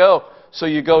where to go, so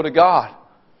you go to God.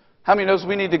 How many knows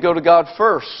we need to go to God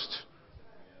first?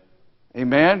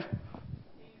 Amen?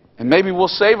 And maybe we'll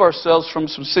save ourselves from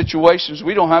some situations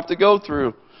we don't have to go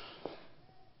through.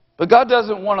 But God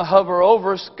doesn't want to hover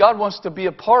over us. God wants to be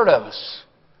a part of us.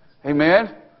 Amen?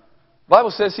 The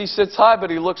Bible says He sits high, but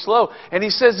He looks low. And He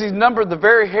says He's numbered the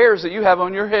very hairs that you have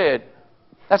on your head.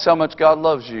 That's how much God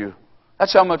loves you.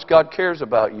 That's how much God cares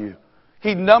about you.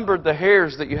 He numbered the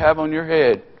hairs that you have on your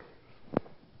head.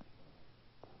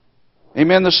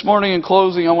 Amen. This morning in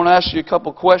closing, I want to ask you a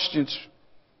couple questions.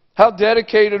 How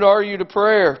dedicated are you to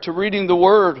prayer, to reading the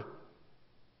Word?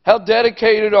 How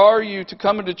dedicated are you to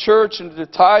coming to church and to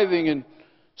tithing and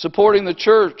supporting the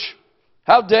church?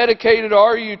 How dedicated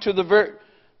are you to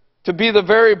be the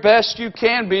very best you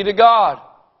can be to God?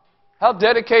 How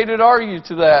dedicated are you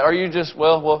to that? Are you just,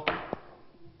 well...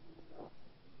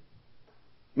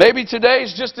 Maybe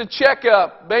today's just a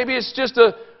checkup. Maybe it's just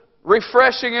a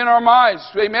refreshing in our minds.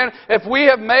 Amen. If we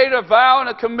have made a vow and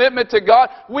a commitment to God,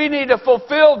 we need to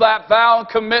fulfill that vow and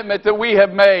commitment that we have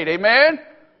made. Amen.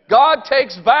 God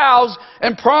takes vows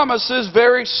and promises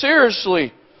very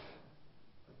seriously.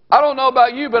 I don't know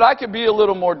about you, but I could be a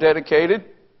little more dedicated.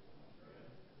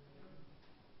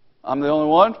 I'm the only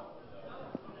one?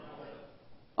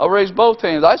 I'll raise both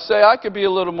hands. I say I could be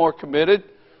a little more committed,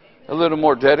 a little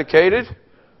more dedicated.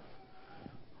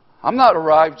 I'm not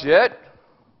arrived yet.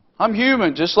 I'm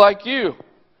human, just like you.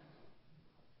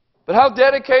 But how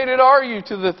dedicated are you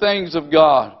to the things of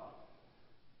God?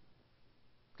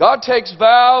 God takes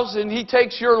vows, and He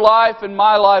takes your life and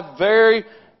my life very,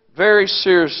 very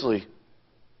seriously.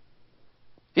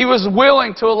 He was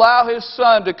willing to allow His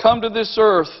Son to come to this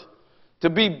earth, to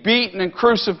be beaten and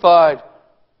crucified,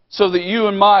 so that you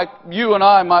and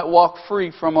I might walk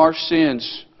free from our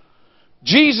sins.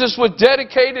 Jesus was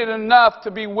dedicated enough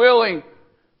to be willing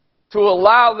to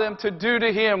allow them to do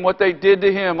to Him what they did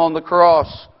to Him on the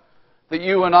cross, that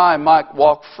you and I might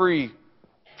walk free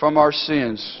from our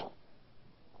sins.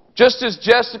 Just as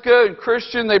Jessica and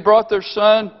Christian, they brought their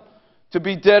son to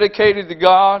be dedicated to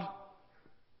God,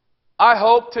 I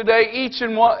hope today each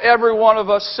and every one of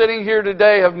us sitting here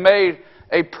today have made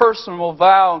a personal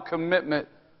vow and commitment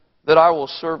that I will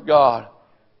serve God.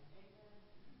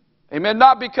 Amen.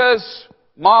 Not because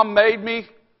Mom made me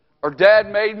or Dad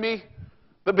made me,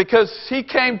 but because he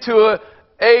came to an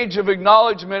age of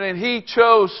acknowledgement and he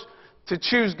chose to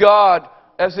choose God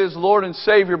as his Lord and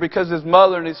Savior because his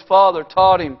mother and his father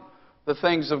taught him the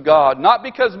things of God. Not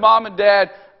because Mom and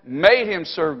Dad made him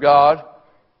serve God,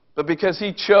 but because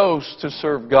he chose to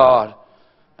serve God.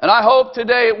 And I hope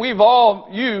today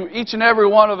each and every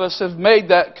one of us have made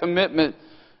that commitment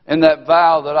and that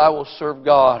vow that I will serve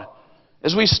God.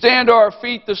 As we stand to our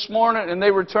feet this morning and they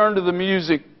return to the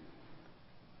music,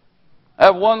 I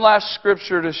have one last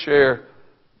scripture to share.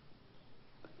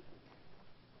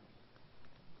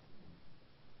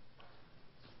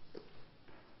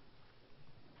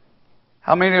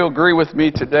 How many will agree with me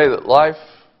today that life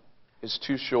is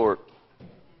too short?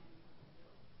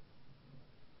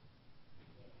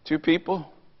 2 people?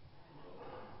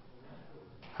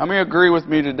 How many agree with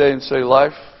me today and say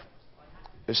life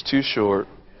is too short?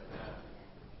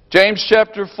 James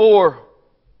chapter 4,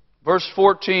 verse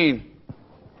 14.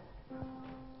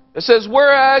 It says,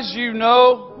 "Whereas you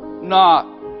know not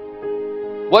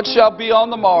what shall be on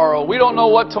the morrow." We don't know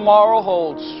what tomorrow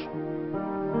holds.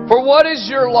 "For what is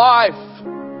your life?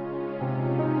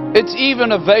 It's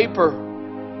even a vapor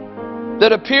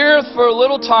that appeareth for a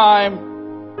little time,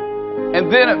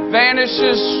 and then it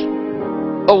vanishes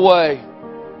away."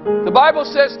 The Bible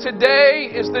says today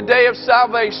is the day of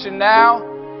salvation. Now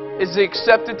is the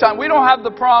accepted time. We don't have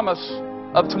the promise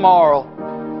of tomorrow.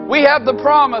 We have the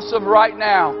promise of right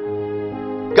now.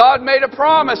 God made a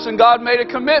promise and God made a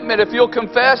commitment. If you'll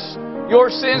confess your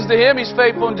sins to Him, He's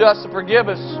faithful and just to forgive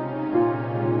us.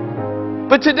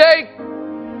 But today,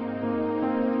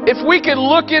 if we could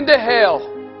look into hell,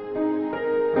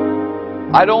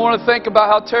 I don't want to think about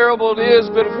how terrible it is,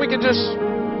 but if we could just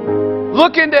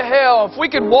look into hell, if we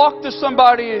could walk to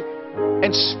somebody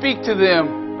and speak to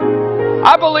them,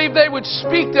 I believe they would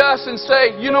speak to us and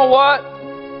say, "You know what?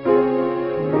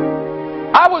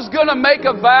 I was going to make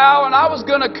a vow and I was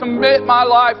going to commit my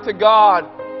life to God.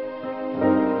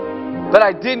 But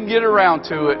I didn't get around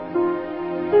to it.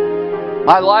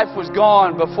 My life was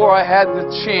gone before I had the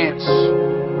chance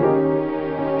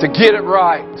to get it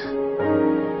right.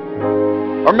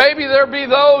 Or maybe there be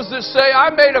those that say, I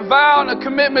made a vow and a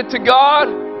commitment to God,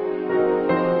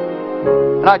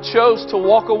 and I chose to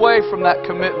walk away from that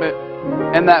commitment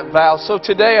and that vow. So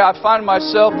today I find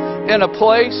myself in a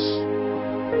place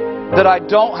that I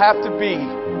don't have to be.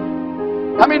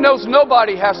 How many knows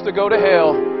nobody has to go to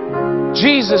hell?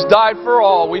 Jesus died for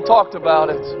all. We talked about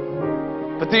it.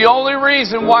 But the only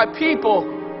reason why people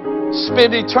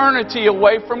spend eternity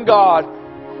away from God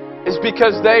is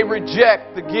because they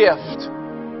reject the gift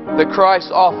that Christ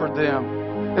offered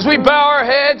them. As we bow our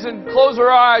heads and close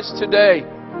our eyes today,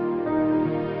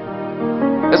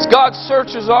 as God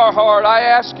searches our heart, I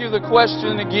ask you the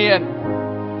question again.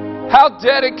 How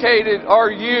dedicated are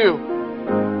you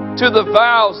to the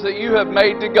vows that you have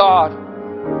made to God?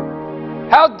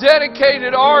 How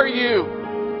dedicated are you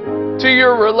to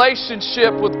your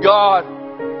relationship with God?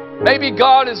 Maybe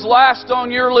God is last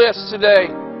on your list today.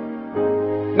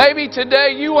 Maybe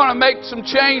today you want to make some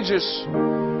changes.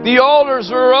 The altars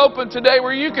are open today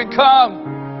where you can come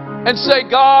and say,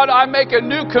 God, I make a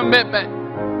new commitment.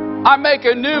 I make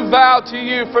a new vow to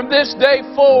you. From this day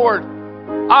forward,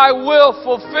 I will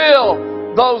fulfill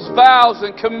those vows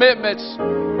and commitments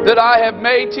that I have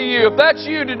made to you. If that's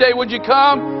you today, would you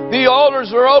come? The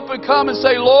altars are open. Come and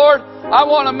say, Lord, I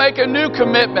want to make a new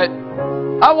commitment.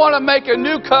 I want to make a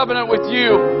new covenant with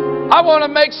you. I want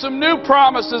to make some new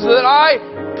promises that I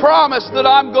promise that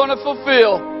I'm going to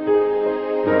fulfill.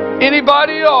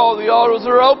 Anybody at all? The altars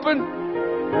are open.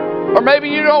 Or maybe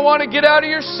you don't want to get out of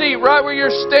your seat right where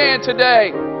you're standing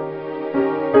today.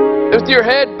 With your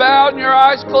head bowed and your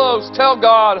eyes closed, tell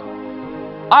God,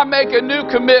 I make a new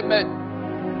commitment.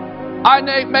 I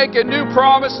make a new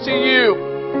promise to you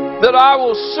that I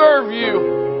will serve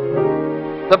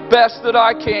you the best that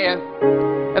I can.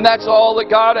 And that's all that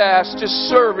God asks. Just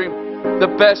serve Him the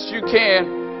best you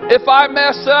can. If I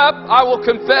mess up, I will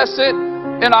confess it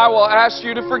and I will ask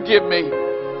you to forgive me.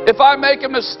 If I make a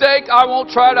mistake, I won't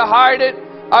try to hide it.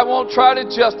 I won't try to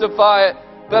justify it,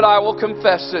 but I will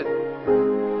confess it.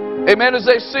 Amen. As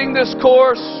they sing this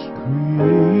chorus,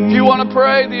 if you want to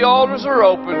pray, the altars are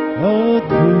open. A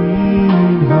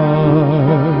clean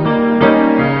heart,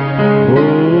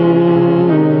 oh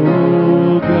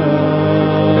God,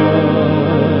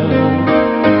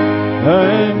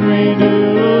 and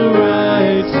renew a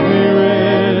right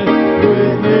spirit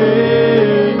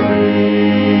within me.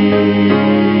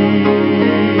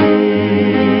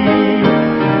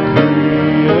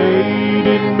 Create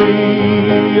in me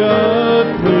a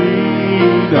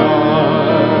clean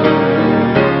heart,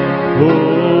 oh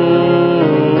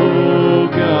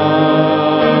God,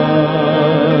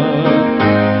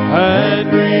 and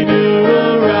renew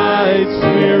a right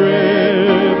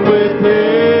spirit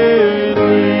within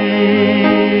me.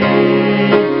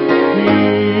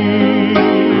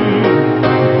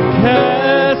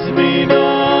 Cast me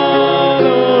not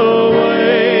away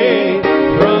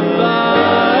from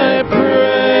thy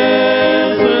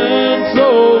presence, O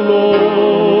Lord.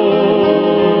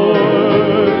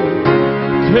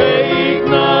 Take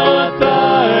not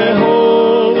thy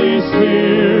Holy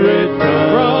Spirit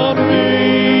from me.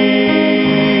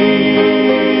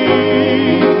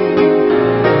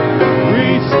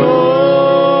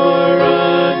 Restore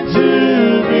unto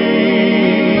me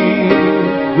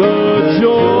the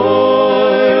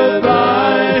joy of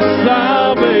thy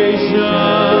salvation,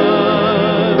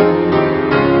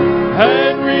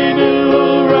 and renew a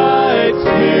right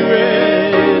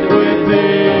spirit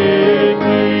within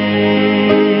me.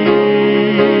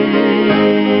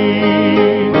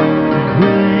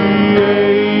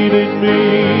 Create in me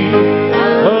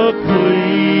a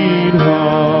clean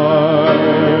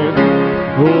heart,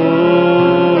 oh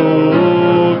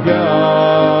God,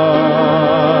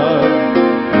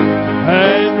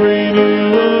 and renew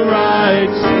a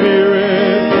right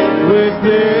spirit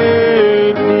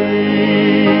within me.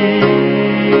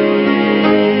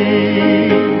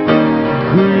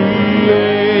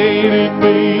 Create in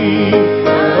me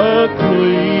a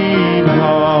clean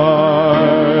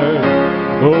heart,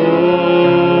 oh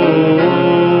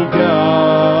God,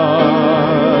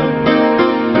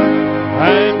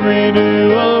 and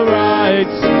renew a right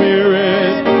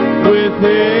spirit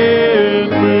within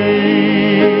me.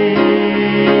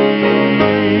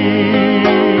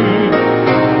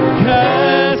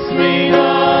 Cast me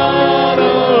not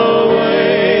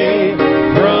away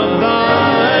from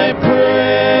thy presence,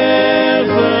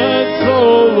 O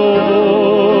Lord.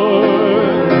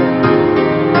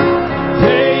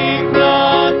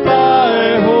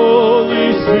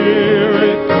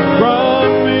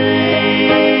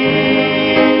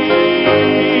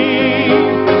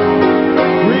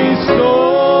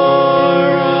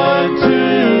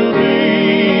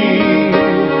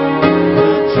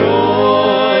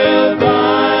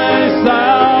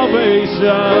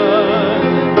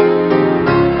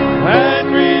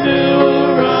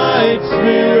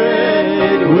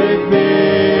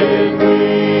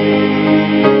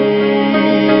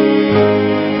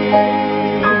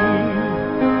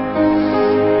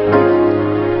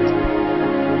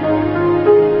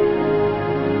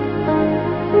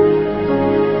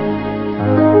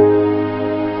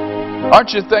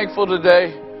 Aren't you thankful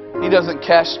today? He doesn't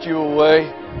cast you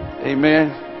away.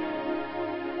 Amen.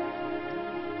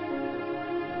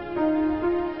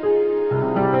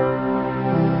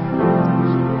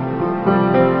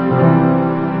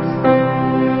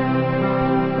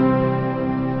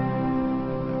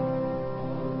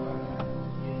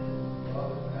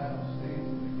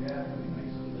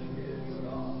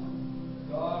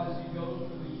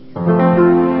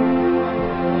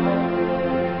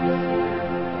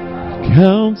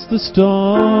 Counts the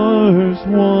stars,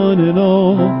 one and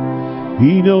all.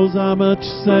 He knows how much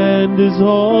sand is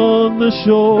on the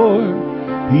shore.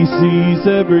 He sees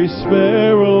every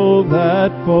sparrow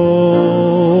that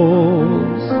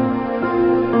falls.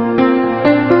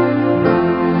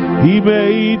 He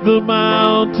made the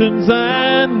mountains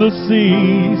and the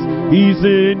seas. He's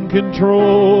in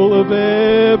control of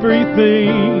everything,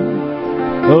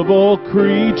 of all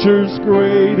creatures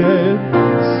great and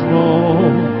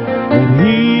small. And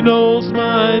He knows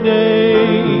my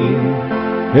name,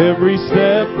 every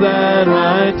step that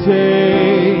I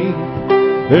take,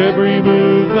 every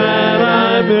move that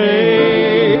I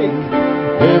make,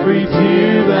 every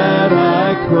tear that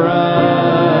I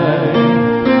cry.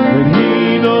 And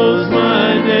He knows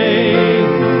my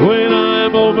name when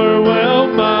I'm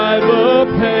overwhelmed by the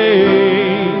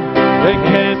pain and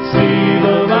can't see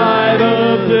the light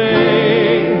of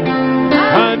day.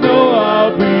 I know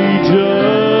I'll be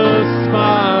just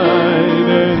mine,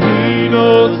 and He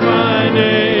knows my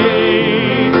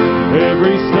name.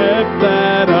 Every step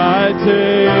that I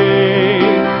take,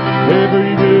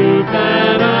 every move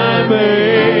that I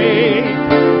make,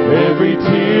 every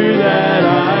tear that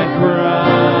I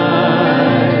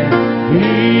cry.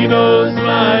 He knows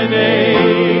my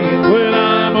name when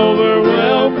I'm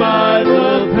overwhelmed by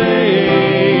the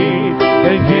pain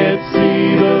and can't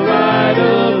see the light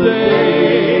of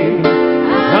day.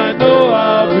 I know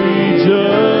I'll be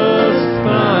just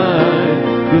fine,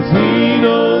 'cause He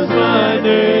knows my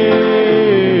name.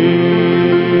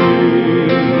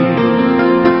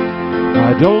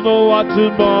 I don't know what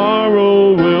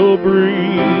tomorrow will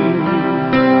bring.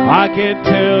 I can't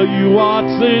tell you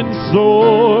what's in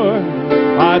store.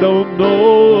 I don't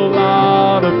know a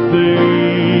lot of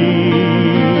things.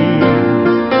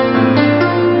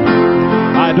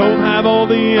 I don't have all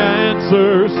the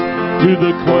answers to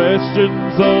the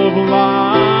questions of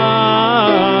life,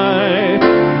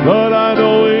 but I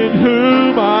know in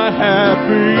whom I have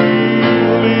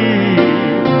believed,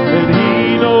 and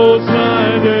He knows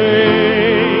my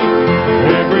name.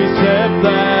 Every step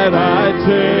that I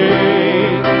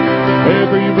take,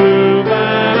 every move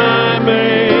that I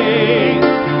make,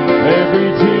 every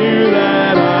tear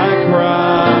that I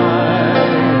cry,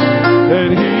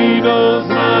 and He knows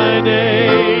my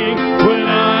name when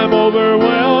I'm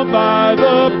overwhelmed by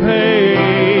the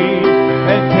pain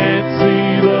and can't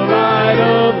see the light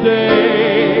of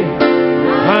day.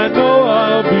 I know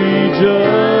I'll be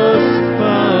just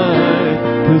fine,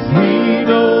 'cause He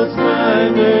knows my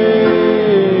name.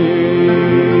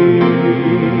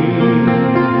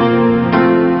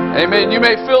 Amen. You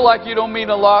may feel like you don't mean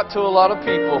a lot to a lot of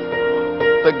people,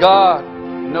 but God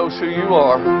knows who you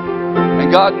are.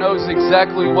 And God knows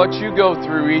exactly what you go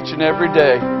through each and every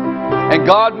day. And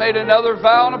God made another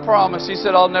vow and a promise. He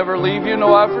said, I'll never leave you,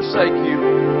 nor I'll forsake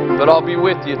you, but I'll be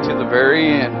with you to the very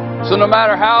end. So no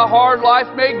matter how hard life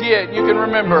may get, you can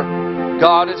remember,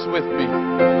 God is with me.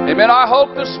 Amen. I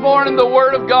hope this morning the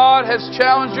Word of God has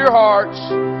challenged your hearts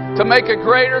to make a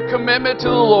greater commitment to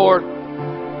the Lord.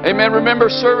 Amen. Remember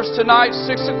service tonight,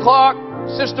 6 o'clock.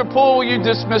 Sister Poole, will you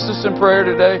dismiss us in prayer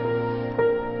today?